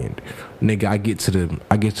frightened. Nigga, I get to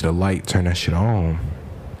the light. Turn that shit on.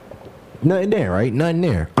 Nothing there, right? Nothing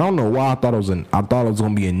there. I don't know why I thought it was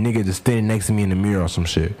gonna be a nigga just standing next to me in the mirror or some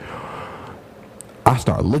shit. I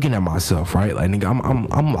start looking at myself, right? Like, nigga,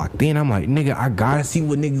 I'm locked in. I'm like, nigga, I gotta see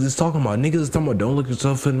what niggas is talking about. Niggas is talking about, don't look at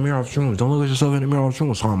yourself in the mirror off shrooms. Don't look at yourself in the mirror off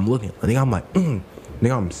shrooms. So I'm looking. Nigga, I'm like,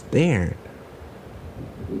 nigga, I'm staring.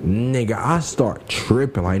 Nigga, I start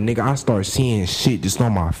tripping. Like, nigga, I start seeing shit just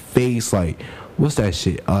on my face. Like, what's that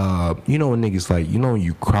shit? You know when niggas, like, you know when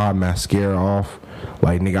you cry mascara off?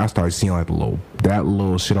 Like, nigga, I started seeing, like, that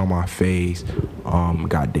little shit on my face.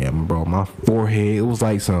 Goddamn, bro, my forehead, it was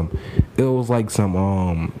like if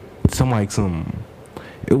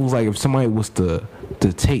somebody was to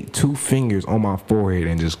take 2 fingers on my forehead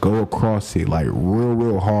and just go across it, like,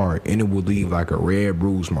 real hard, and it would leave, like, a red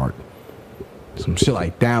bruise mark. Some shit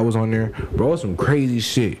like that was on there, bro. Some crazy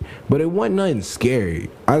shit, but it wasn't nothing scary.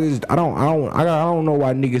 I don't know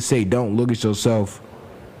why niggas say don't look at yourself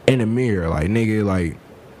in the mirror. Like, nigga, like,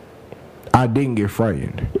 I didn't get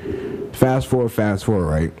frightened. Fast forward,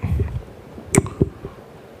 right?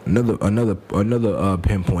 Another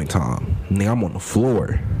pinpoint time. Nigga, I'm on the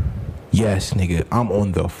floor. Yes, nigga, I'm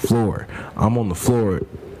on the floor. I'm on the floor.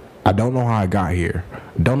 I don't know how I got here.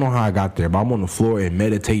 Don't know how I got there, but I'm on the floor in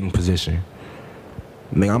meditating position.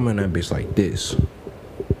 Nigga, I'm in that bitch like this.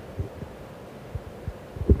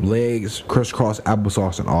 Legs crisscross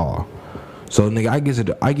applesauce and all. So nigga, I get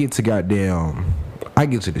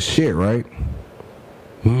to the shit, right?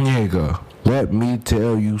 Nigga, let me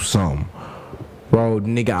tell you something. Bro,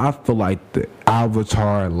 nigga, I feel like the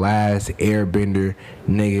Avatar Last Airbender.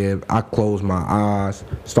 Nigga, I close my eyes,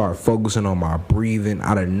 start focusing on my breathing.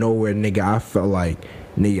 Out of nowhere, nigga, I felt like,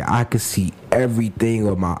 nigga, I could see everything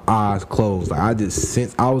with my eyes closed. Like, I just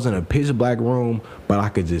sense, I was in a pitch black room, but I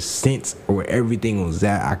could just sense where everything was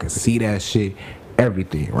at. I could see that shit,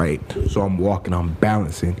 everything, right? So I'm walking, I'm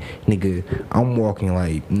balancing, nigga. I'm walking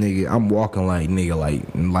like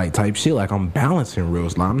type shit. Like I'm balancing real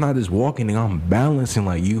slow. I'm not just walking, nigga. I'm balancing,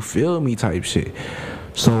 like, you feel me, type shit.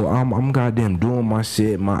 So I'm goddamn doing my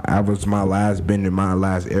shit, my last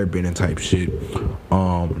airbending type shit.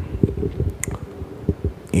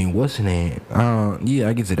 And what's the name? Yeah,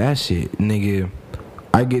 I get to that shit, nigga.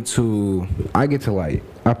 I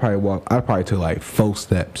probably took like 4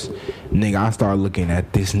 steps. Nigga, I start looking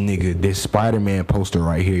at this Spider-Man poster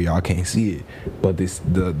right here. Y'all can't see it, but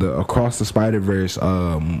the Across the Spider-Verse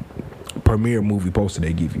premiere movie poster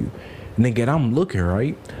they give you. Nigga, and I'm looking,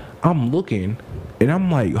 right? I'm looking, and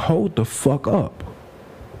I'm like, hold the fuck up.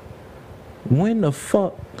 When the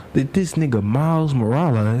fuck did this nigga Miles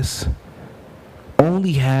Morales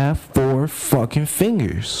only have 4 fucking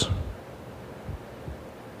fingers?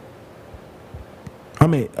 I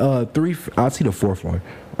mean, 3. I see the 4th one.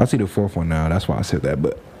 I see the 4th one now. That's why I said that.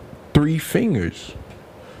 But 3 fingers.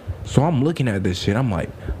 So I'm looking at this shit. I'm like,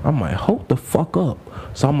 hold the fuck up.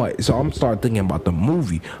 So I'm starting thinking about the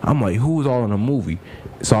movie. I'm like, who was all in the movie?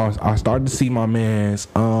 So I started to see my man's.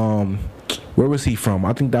 Where was he from?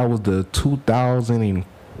 I think that was the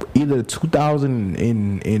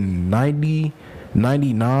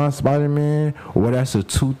 2099 Spider-Man, or that's a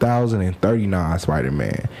 2039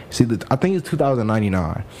 Spider-Man. See, I think it's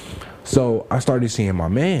 2099. So I started seeing my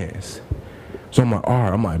mans. So I'm like, all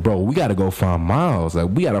right, I'm like, bro, we gotta go find Miles. Like,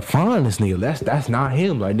 we gotta find this nigga. That's not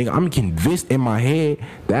him. Like, nigga, I'm convinced in my head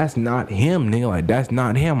that's not him, nigga. Like, that's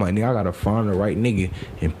not him. Like, nigga, I gotta find the right nigga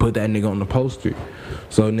and put that nigga on the poster.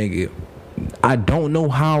 So, nigga, I don't know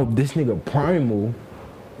how this nigga Primal.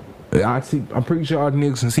 I'm pretty sure all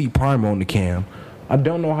niggas can see Primal on the cam. I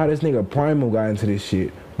don't know how this nigga Primal got into this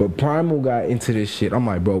shit, but Primal got into this shit. I'm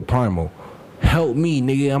like, bro, Primal, help me,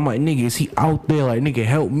 nigga. I'm like, nigga, is he out there? Like, nigga,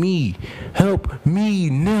 help me,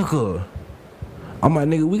 nigga. I'm like,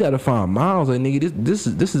 nigga, we gotta find Miles. Like, nigga, this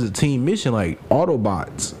is a team mission, like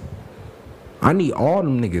Autobots. I need all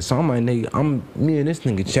them niggas. So I'm like, nigga, me and this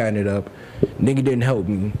nigga chatting it up. Nigga didn't help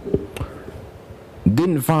me.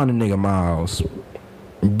 Didn't find the nigga Miles.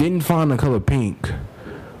 Didn't find the color pink.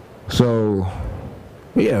 So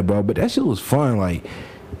yeah, bro, but that shit was fun. Like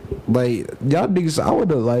y'all niggas, I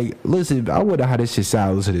would've had this shit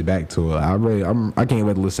sound, listen it back to it. I can't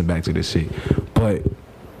wait to listen back to this shit. But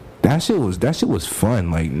that shit was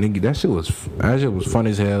fun. Like, nigga, that shit was fun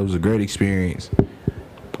as hell. It was a great experience.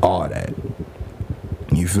 All that.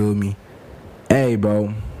 You feel me? Hey,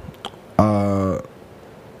 bro.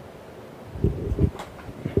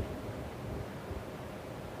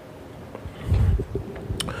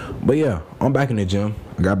 But yeah, I'm back in the gym.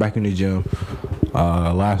 I got back in the gym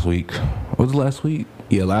last week. Was it last week?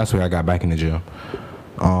 Yeah, last week I got back in the gym.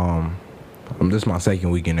 This is my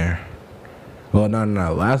 2nd week in there. Well,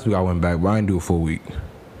 no. Last week I went back, but I didn't do a full week.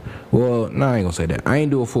 Well, no, I ain't gonna say that. I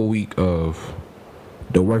ain't do a full week of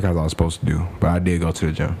the workouts I was supposed to do, but I did go to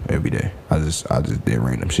the gym every day. I just did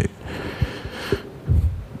random shit.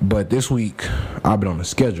 But this week I've been on the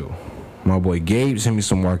schedule. My boy Gabe sent me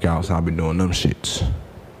some workouts, and I've been doing them shits.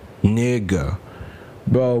 Nigga,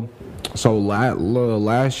 bro. So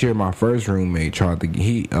last year, my first roommate tried to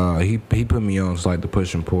he put me on like the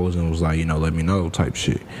push and pulls and was like, let me know type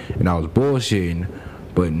shit, and I was bullshitting.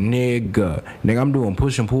 But nigga, I'm doing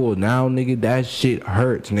push and pull now, nigga. That shit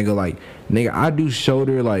hurts, nigga. Like, nigga, I do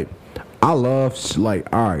shoulder. Like, I love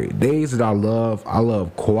alright, days that I love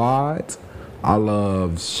quads, I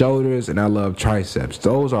love shoulders, and I love triceps.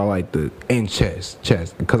 Those are like and chest,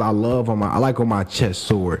 because I like on my chest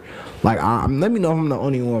sore. Like, let me know if I'm the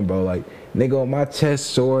only one, bro. Like, nigga, on my chest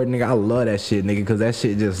sore, nigga, I love that shit, nigga, because that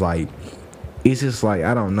shit just like, it's just like,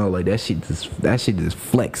 I don't know, like, that shit just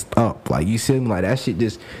flexed up. Like, you see me, like,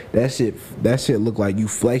 that shit look like you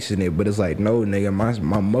flexing it, but it's like, no, nigga,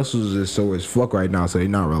 my muscles are sore as fuck right now, so they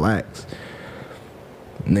not relaxed.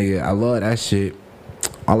 Nigga, I love that shit.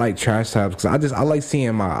 I like triceps because I like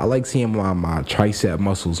seeing my tricep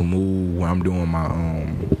muscles move when I'm doing my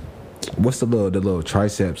what's the little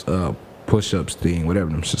triceps push-ups thing, whatever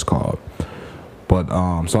them shit's called. But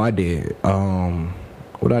so I did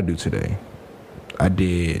what did I do today? I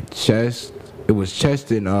did chest. It was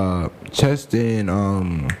chest and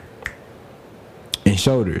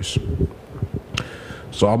shoulders.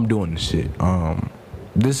 So I'm doing this shit.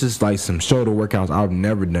 This is like some shoulder workouts I've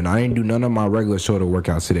never done. I didn't do none of my regular shoulder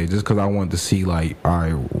workouts today just because I wanted to see like, all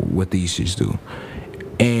right, what these shits do.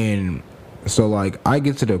 And so like I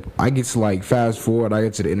get to like fast forward, I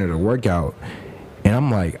get to the end of the workout, and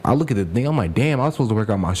I'm like, I look at the thing, I'm like, damn, I was supposed to work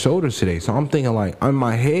out my shoulders today. So I'm thinking like, in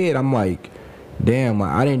my head, I'm like, damn,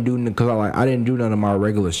 like I didn't do none of my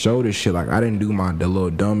regular shoulder shit. Like I didn't do the little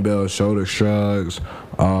dumbbell shoulder shrugs,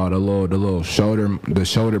 the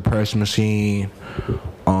shoulder press machine.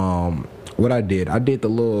 What I did the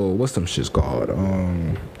little, what's them shits called?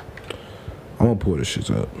 I'm gonna pull this shit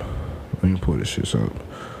up. Let me pull this shit up.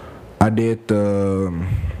 I did the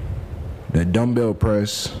dumbbell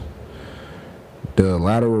press, the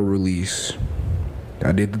lateral release.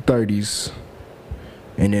 I did the 30s.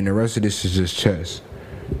 And then the rest of this is just chest.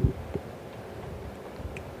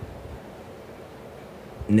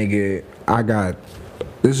 Nigga,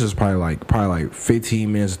 this is probably like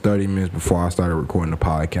 15 minutes, 30 minutes before I started recording the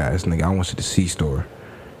podcast. Nigga, I went to the C-store.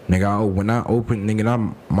 Nigga, when I opened,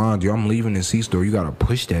 nigga, mind you, I'm leaving the C-store. You gotta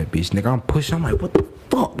push that bitch. Nigga, I'm pushing. I'm like, what the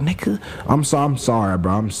fuck, nigga? I'm sorry,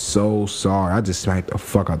 bro. I'm so sorry. I just smacked the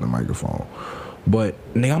fuck out the microphone. But,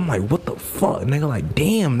 nigga, I'm like, what the fuck? Nigga, like,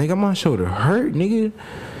 damn, nigga, my shoulder hurt, nigga.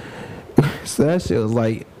 So that shit was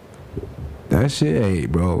like, hey,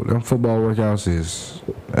 bro, them football workouts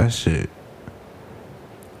that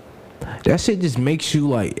shit just makes you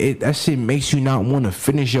like, that shit makes you not want to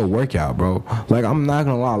finish your workout, bro. Like, I'm not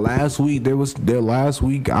gonna lie, last week,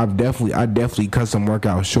 I definitely cut some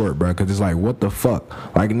workouts short, bro, because it's like, what the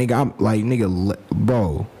fuck? Like, nigga,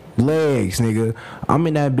 bro, legs, nigga. I'm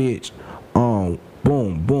in that bitch.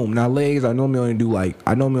 Boom, boom. Now legs, I normally only do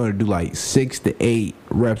like 6 to 8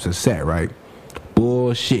 reps a set, right?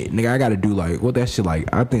 Bullshit, nigga. I gotta do like, what that shit like?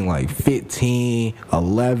 I think like 15,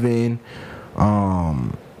 11,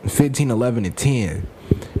 and 10.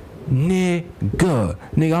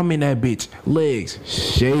 Nigga, I'm in that bitch, legs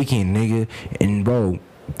shaking, nigga. And bro,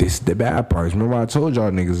 this is the bad part. Remember I told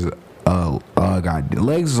y'all niggas, got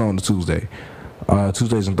legs is on the Tuesdays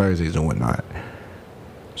and Thursdays and whatnot.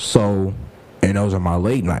 So, and those are my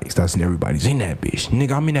late nights. That's when everybody's in that bitch.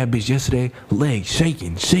 Nigga, I'm in that bitch yesterday. Legs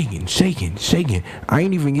shaking. I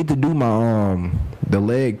ain't even get to do my the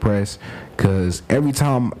leg press, cause every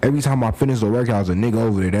time I finish the workout, a nigga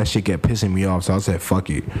over there, that shit kept pissing me off. So I said, fuck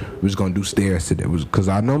it, we're just gonna do stairs today. Cause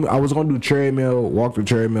I know I was gonna do treadmill, walk the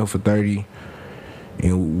treadmill for 30,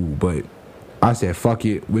 but I said, fuck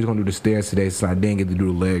it, we're gonna do the stairs today. Since I didn't get to do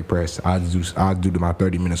the leg press, I'll do my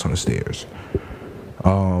 30 minutes on the stairs.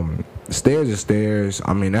 Stairs is stairs.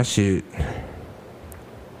 I mean, that shit,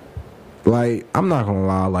 like, I'm not gonna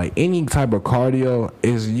lie, like, any type of cardio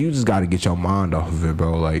you just gotta get your mind off of it,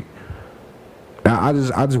 bro. Like, I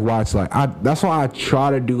just watch, like, that's why I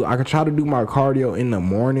try to do my cardio in the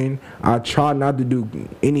morning. I try not to do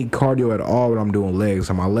any cardio at all when I'm doing legs,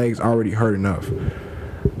 so my legs already hurt enough.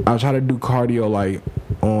 I try to do cardio, like,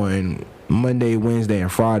 on Monday, Wednesday,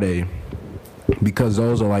 and Friday, because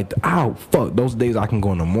those are like, those days I can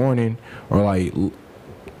go in the morning or like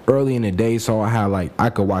early in the day, so I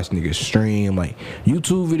could watch niggas stream. Like,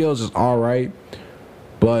 YouTube videos is alright,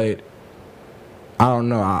 but I don't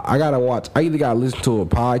know, I either gotta listen to a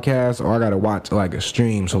podcast or I gotta watch like a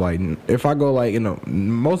stream. So like, if I go like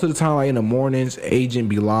most of the time, like in the mornings, Agent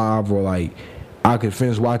be live, or like I could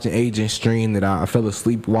finish watching Agent stream that I fell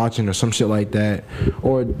asleep watching, or some shit like that,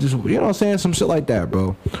 or just, you know what I'm saying, some shit like that,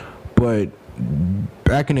 bro. But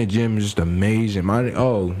back in the gym is just amazing.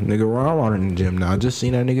 Nigga, Ron in the gym now. I just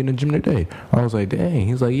seen that nigga in the gym today. I was like, dang.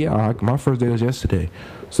 He's like, yeah, my first day was yesterday.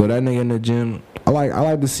 So that nigga in the gym, I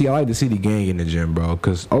like to see the gang in the gym, bro.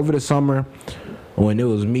 Cause over the summer, when it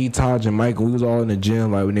was me, Taj, and Michael, we was all in the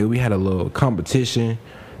gym. Like, we had a little competition.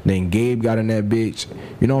 Then Gabe got in that bitch.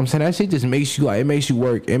 You know what I'm saying? That shit just makes you like, it makes you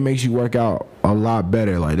work out a lot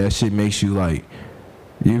better. Like, that shit makes you like,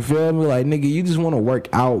 you feel me? Like, nigga, you just want to work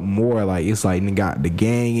out more. Like, it's like, nigga, got the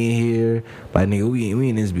gang in here. Like, nigga, we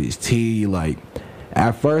in this bitch T. Like,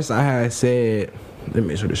 at first I had said, let me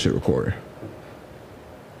make sure this shit recorded.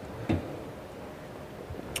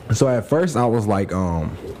 So at first I was like,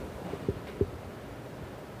 damn,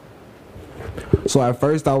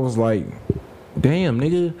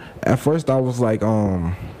 nigga. At first I was like,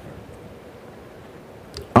 alright,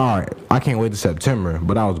 I can't wait to September.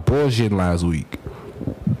 But I was bullshitting last week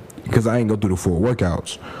because I ain't go through the full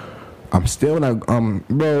workouts. I'm still not,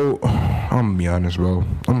 bro. I'm gonna be honest, bro.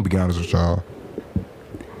 I'm gonna be honest with y'all.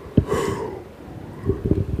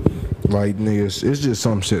 Like, niggas, it's just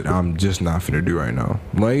some shit I'm just not finna do right now.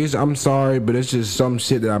 Like, I'm sorry, but it's just some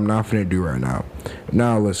shit that I'm not finna do right now.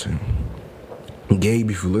 Now, listen.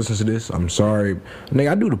 Gabe, if you listen to this, I'm sorry.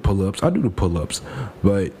 Nigga, I do the pull-ups.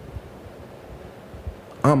 But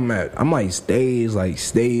I'm at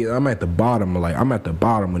the bottom. Like, I'm at the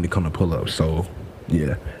bottom when it come to pull-ups. So,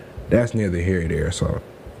 yeah. That's neither here or there. So,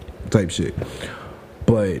 type shit.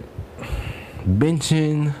 But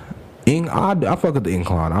benching... I fuck with the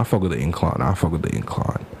incline.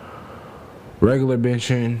 Regular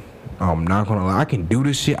benching, I'm not gonna lie. I can do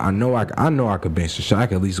this shit. I know I could bench the shit. I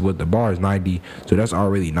can at least, with the bar is 90, so that's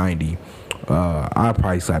already 90. I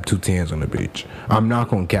probably slap 210s on the bitch. I'm not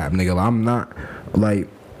gonna cap, nigga. I'm not, like,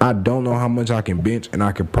 I don't know how much I can bench, and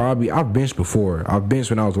I've benched before. I've benched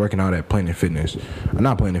when I was working out at Planet Fitness.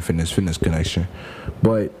 Not Planet Fitness, Fitness Connection.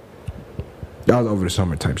 But that was over the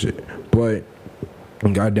summer type shit. But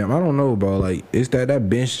goddamn, I don't know, bro. Like, it's that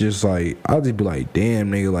bench just like, I'll just be like, damn,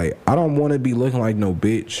 nigga, like, I don't want to be looking like no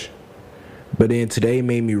bitch. But then today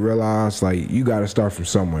made me realize, like, you got to start from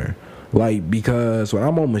somewhere. Like, because when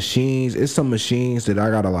I'm on machines, it's some machines that I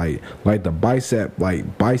got to, like the bicep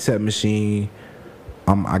machine,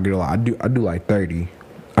 I do like 30.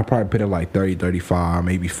 I probably put it like 30, 35,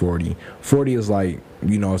 maybe 40. 40 is like,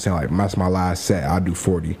 you know what I'm saying, like, that's my last set. I do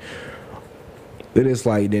 40. Then it's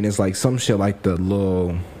like some shit like what's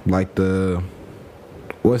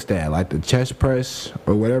that? Like the chest press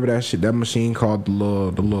or whatever that machine called,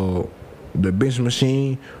 the bench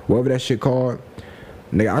machine, whatever that shit called.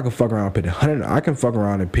 Nigga, I can fuck around and put 100. I can fuck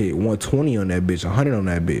around and put 120 on that bitch, 100 on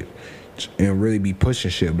that bitch, and really be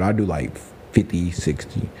pushing shit. But I do like 50,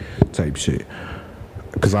 60 type shit.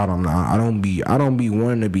 Cause I don't be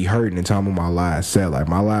wanting to be hurting in time of my last set. Like,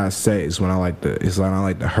 my last set is when I like to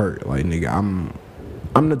hurt. Like, nigga,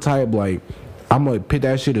 I'm the type, like, I'm gonna put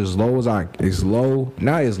that shit not as low as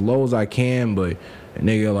I can, but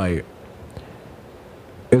nigga, like,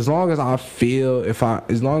 as long as I feel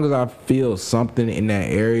something in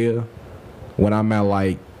that area, when I'm at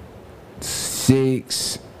like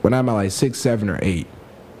 6, 7, or 8.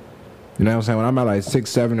 You know what I'm saying? When I'm at like 6,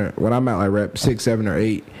 7, or when I'm at like rep 6, 7, or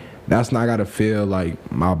 8, that's not, I gotta feel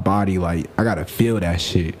like my body, like, I gotta feel that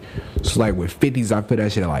shit. So like with 50s, I feel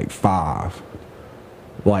that shit at like 5.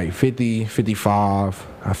 Like 50, 55,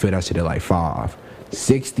 I feel that shit at like 5.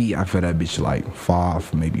 60, I feel that bitch like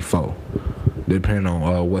 5, maybe 4. Depending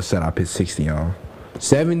on what set I put 60 on.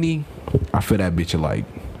 70, I feel that bitch at like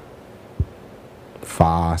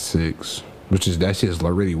 5, 6. That shit is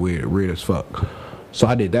like really weird as fuck. So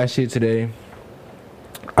I did that shit today.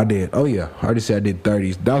 I already said I did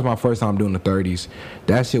 30s. That was my first time doing the 30s.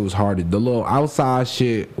 That shit was hard. The little outside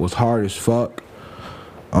shit was hard as fuck.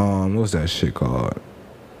 What's that shit called?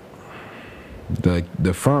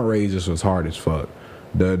 The front raises was hard as fuck.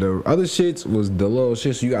 The other shits was the little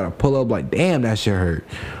shits you gotta pull up, like, damn, that shit hurt.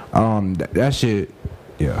 That shit,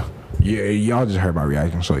 yeah, y'all just heard my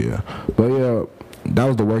reaction, so yeah. But yeah, that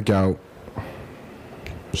was the workout.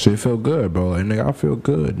 Shit felt good, bro. Like, nigga, I feel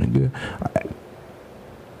good, nigga.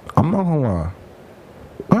 I'm not gonna lie.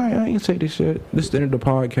 I ain't say this shit. This is the end of the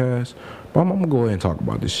podcast. But I'm gonna go ahead and talk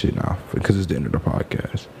about this shit now, because it's the end of the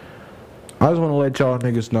podcast. I just wanna let y'all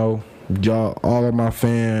niggas know, y'all, all of my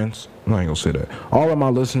fans, I ain't gonna say that, all of my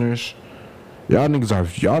listeners, y'all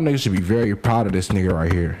niggas should be very proud of this nigga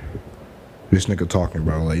right here. This nigga talking,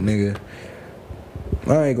 bro. Like, nigga,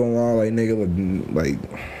 I ain't gonna lie, like, nigga, like,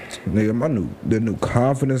 nigga, the new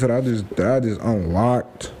confidence that I just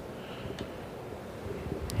unlocked.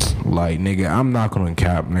 Like, nigga, I'm not gonna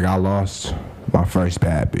cap, nigga, I lost my first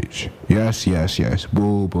bad bitch. Yes.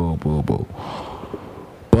 Boo.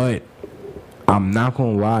 But I'm not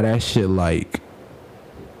gonna lie, that shit, like,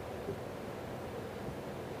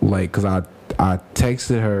 cause I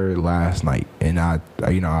texted her last night, and I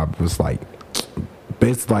was like,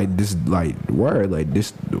 basically, like, this, like,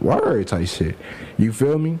 this word type shit. You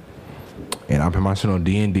feel me? And I put my shit on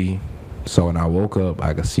D&D. So when I woke up,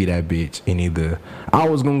 I could see that bitch, and either I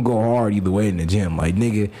was gonna go hard either way in the gym. Like,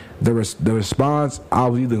 nigga, the response, I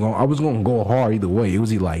was gonna go hard either way. It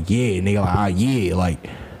was either like, yeah, nigga, like, yeah, like,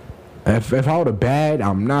 if I would have bad,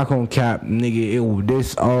 I'm not gonna cap, nigga. It would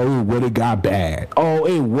have got bad.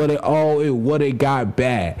 It would have got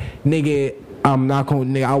bad, nigga. I'm not gonna,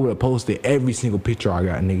 nigga, I would have posted every single picture I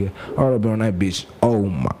got, nigga. I would have been on that bitch. Oh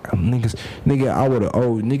my niggas, nigga, I would have.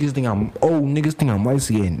 Niggas think I'm light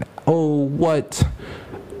skinned. What?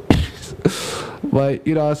 But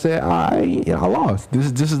you know what I'm saying? I lost.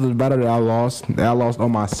 This is the battle that I lost. That I lost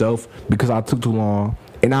on myself because I took too long.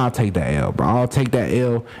 And I'll take that L, bro. I'll take that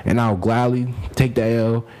L, and I'll gladly take that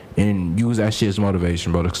L and use that shit as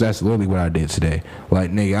motivation, bro. Because that's literally what I did today.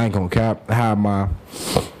 Like, nigga, I ain't gonna cap.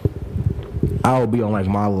 I'll be on like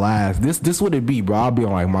my last. This would it be, bro. I'll be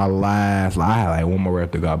on like my last. Like, I had like one more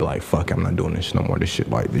rep to go. I'll be like, fuck, I'm not doing this shit no more. This shit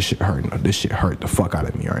hurt. This shit hurt the fuck out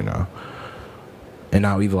of me right now. And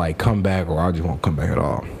I'll either like come back or I just won't come back at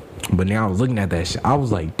all. But now I was looking at that shit. I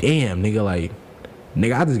was like, damn, nigga, like.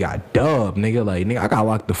 Nigga, I just got dubbed, nigga. Like, nigga, I got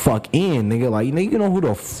locked the fuck in, nigga. Like, nigga, you know who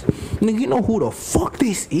the fuck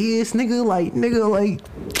this is, nigga. Like, nigga,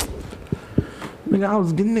 I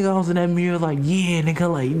was in that mirror, like, yeah, nigga,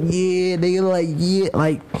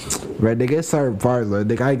 right, nigga, it's certain parts, like,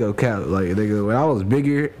 nigga, I ain't gonna count, like, nigga, when I was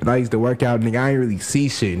bigger and I used to work out, nigga, I ain't really see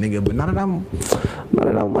shit, nigga. But now that I'm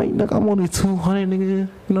like, nigga, I'm only 200, nigga. You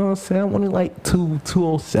know what I'm saying? I'm only like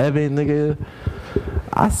 207, nigga.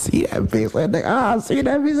 I see that bitch, like, nigga, I see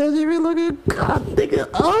that bitch, that she be looking, God, nigga,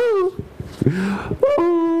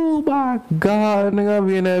 oh my God, nigga, I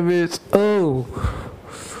be in that bitch, oh,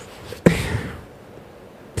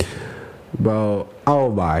 bro,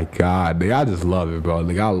 oh my God, nigga, I just love it, bro,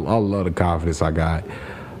 nigga, I love the confidence I got,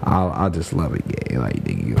 I just love it, yeah, like,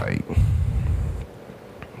 nigga, like,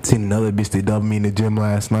 seen another bitch that dubbed me in the gym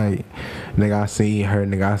last night, nigga, I seen her,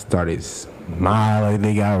 nigga, I started smiling,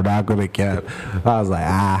 nigga, I'm not gonna cap. I was like,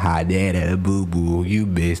 ah, daddy, boo boo, you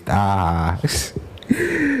missed, ah.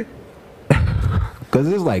 Cause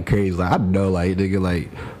it's like crazy. Like, I know, like, nigga, like,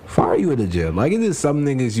 fire you in the gym. Like, it is some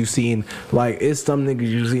niggas you seen, like, it's some niggas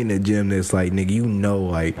you see in the gym that's like, nigga, you know,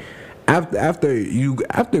 like, after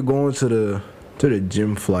going to the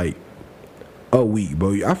gym for like a week,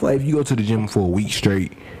 bro. I feel like if you go to the gym for a week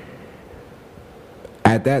straight,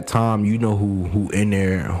 at that time, you know who in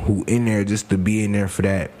there just to be in there for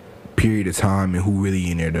that period of time and who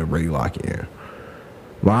really in there to really lock in.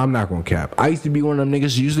 Well, I'm not gonna cap. I used to be one of them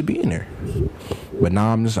niggas who used to be in there, but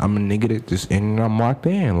now I'm a nigga that just in and I'm locked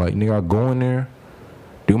in. Like, nigga, I go in there,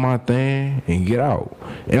 do my thing, and get out.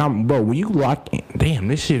 And bro, when you lock in, damn,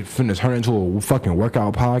 this shit finna turn into a fucking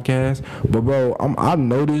workout podcast. But bro, I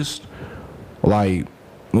noticed, like,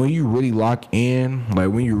 when you really lock in,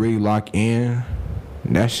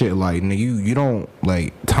 that shit, like, nigga, you don't,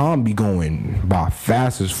 like, time be going by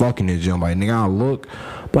fast as fuck in the gym. Like, nigga, I look,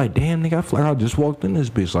 like, damn, nigga, I feel like I just walked in this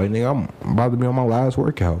bitch. Like, nigga, I'm about to be on my last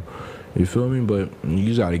workout. You feel me? But you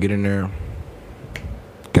just gotta get in there,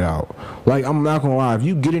 get out. Like, I'm not gonna lie, if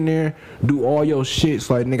you get in there, do all your shits,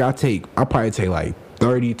 like, nigga, I probably take, like,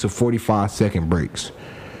 30 to 45 second breaks.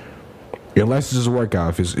 Unless it's a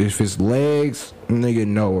workout. If it's legs, nigga,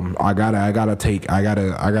 no, I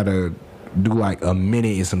gotta do like a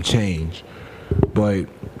minute and some change. But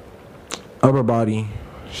upper body,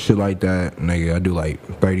 shit like that, nigga, I do like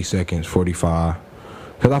 30 seconds, 45.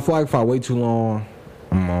 Cause I feel like if I wait too long,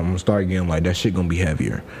 I'm gonna start getting like that shit gonna be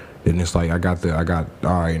heavier. Then it's like I got all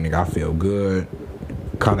right, nigga, I feel good.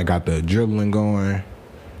 Kinda got the adrenaline going.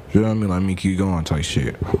 You know what I mean? Like, me keep going type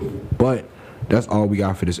shit. But that's all we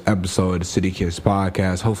got for this episode of the City Kids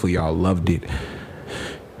Podcast. Hopefully y'all loved it.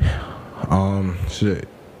 Shit.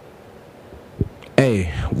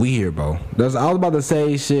 Hey, we here, bro. I was about to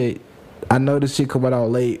say, shit, I know this shit coming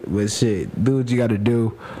out late, but shit, do what you gotta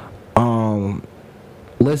do.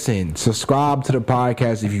 Listen, subscribe to the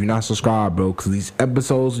podcast if you're not subscribed, bro, because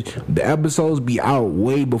the episodes be out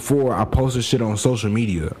way before I post this shit on social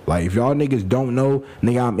media. Like, if y'all niggas don't know,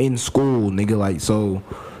 nigga, I'm in school, nigga, like, so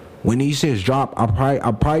when these shits drop,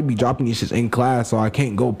 I'll probably be dropping these shits in class, so I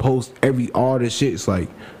can't go post all this shit. It's like,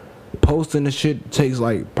 posting the shit takes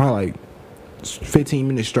like, probably like 15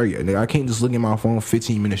 minutes straight. Nigga, I can't just look at my phone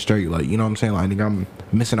 15 minutes straight. Like, you know what I'm saying? Like, nigga, I'm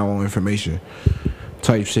missing out on information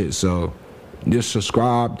type shit. So just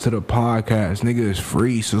subscribe to the podcast, nigga. It's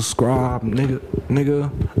free. Subscribe, nigga.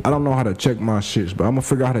 I don't know how to check my shits, but I'm gonna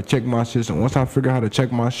figure out how to check my shits. And once I figure out how to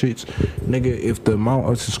check my shits, nigga, if the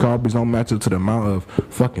amount of subscribers don't match up to the amount of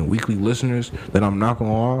fucking weekly listeners, then I'm not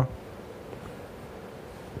gonna lie,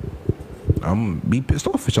 I'm gonna be pissed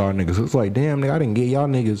off at y'all niggas. It's like, damn, nigga, I didn't get y'all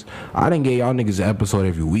niggas an episode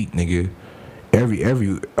every week, nigga.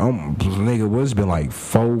 Nigga, what's been like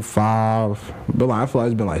 4, 5, but like, I feel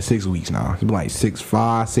like it's been like 6 weeks now. It's been like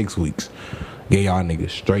 6 weeks. Get y'all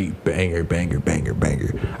niggas straight banger.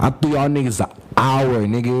 I threw y'all niggas an hour,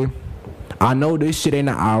 nigga. I know this shit ain't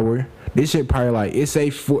an hour. This shit probably like, it say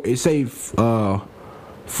 40, it say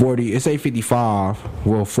 55,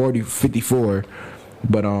 well 40, 54,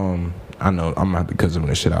 but I know I'm gonna have to cut some of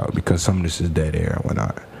this shit out because some of this is dead air and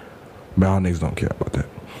whatnot. But y'all niggas don't care about that.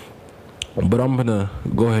 But I'm gonna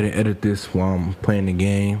go ahead and edit this while I'm playing the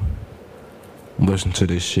game. Listen to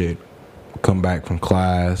this shit. Come back from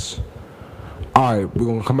class. Alright, we're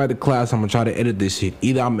gonna come back to class. I'm gonna try to edit this shit.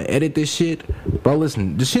 Either I'm gonna edit this shit, bro.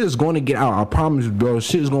 Listen, this shit is going to get out. I promise you, bro.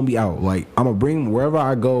 Shit is gonna be out. Like, I'm gonna bring wherever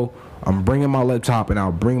I go. I'm bringing my laptop and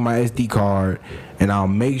I'll bring my SD card and I'll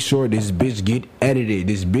make sure this bitch get edited.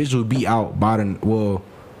 This bitch will be out by the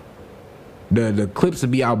clips will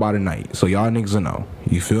be out by the night. So y'all niggas will know.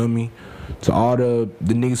 You feel me? To all the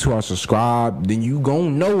niggas who are subscribed, then you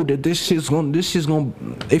gon' know that this shit's gonna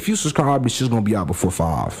if you subscribe, this shit's gonna be out before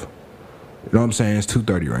 5. You know what I'm saying? It's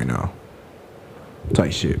 2:30 right now.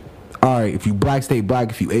 Tight shit. Alright, if you black, stay black.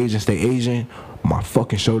 If you Asian, stay Asian. My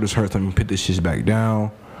fucking shoulders hurt. Let me put this shit back down.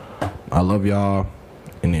 I love y'all.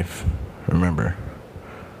 And remember,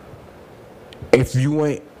 if you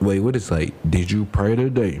ain't, wait, what is like? Did you pray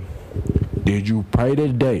today? Did you pray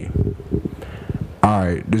today?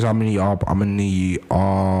 Alright, this I'm gonna need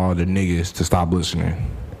all the niggas to stop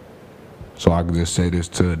listening. So I can just say this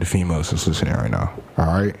to the females that's listening right now.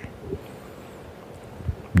 Alright?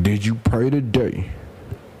 Did you pray today?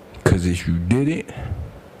 Cause if you didn't,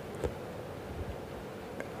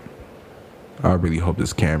 I really hope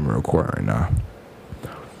this camera record right now.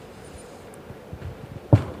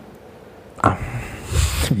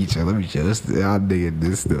 Let me chill. Y'all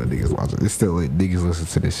this still niggas watching. It's still niggas listen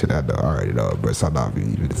to this shit. I know. I already know, but so I'm not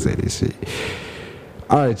even to say this shit.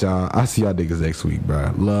 Alright, y'all. I'll see y'all niggas next week,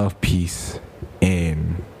 bro. Love, peace,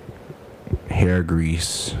 and hair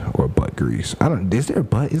grease or butt grease.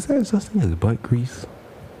 Is there such thing as butt grease?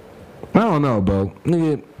 I don't know, bro.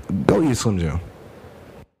 Nigga, go eat Slim Jim.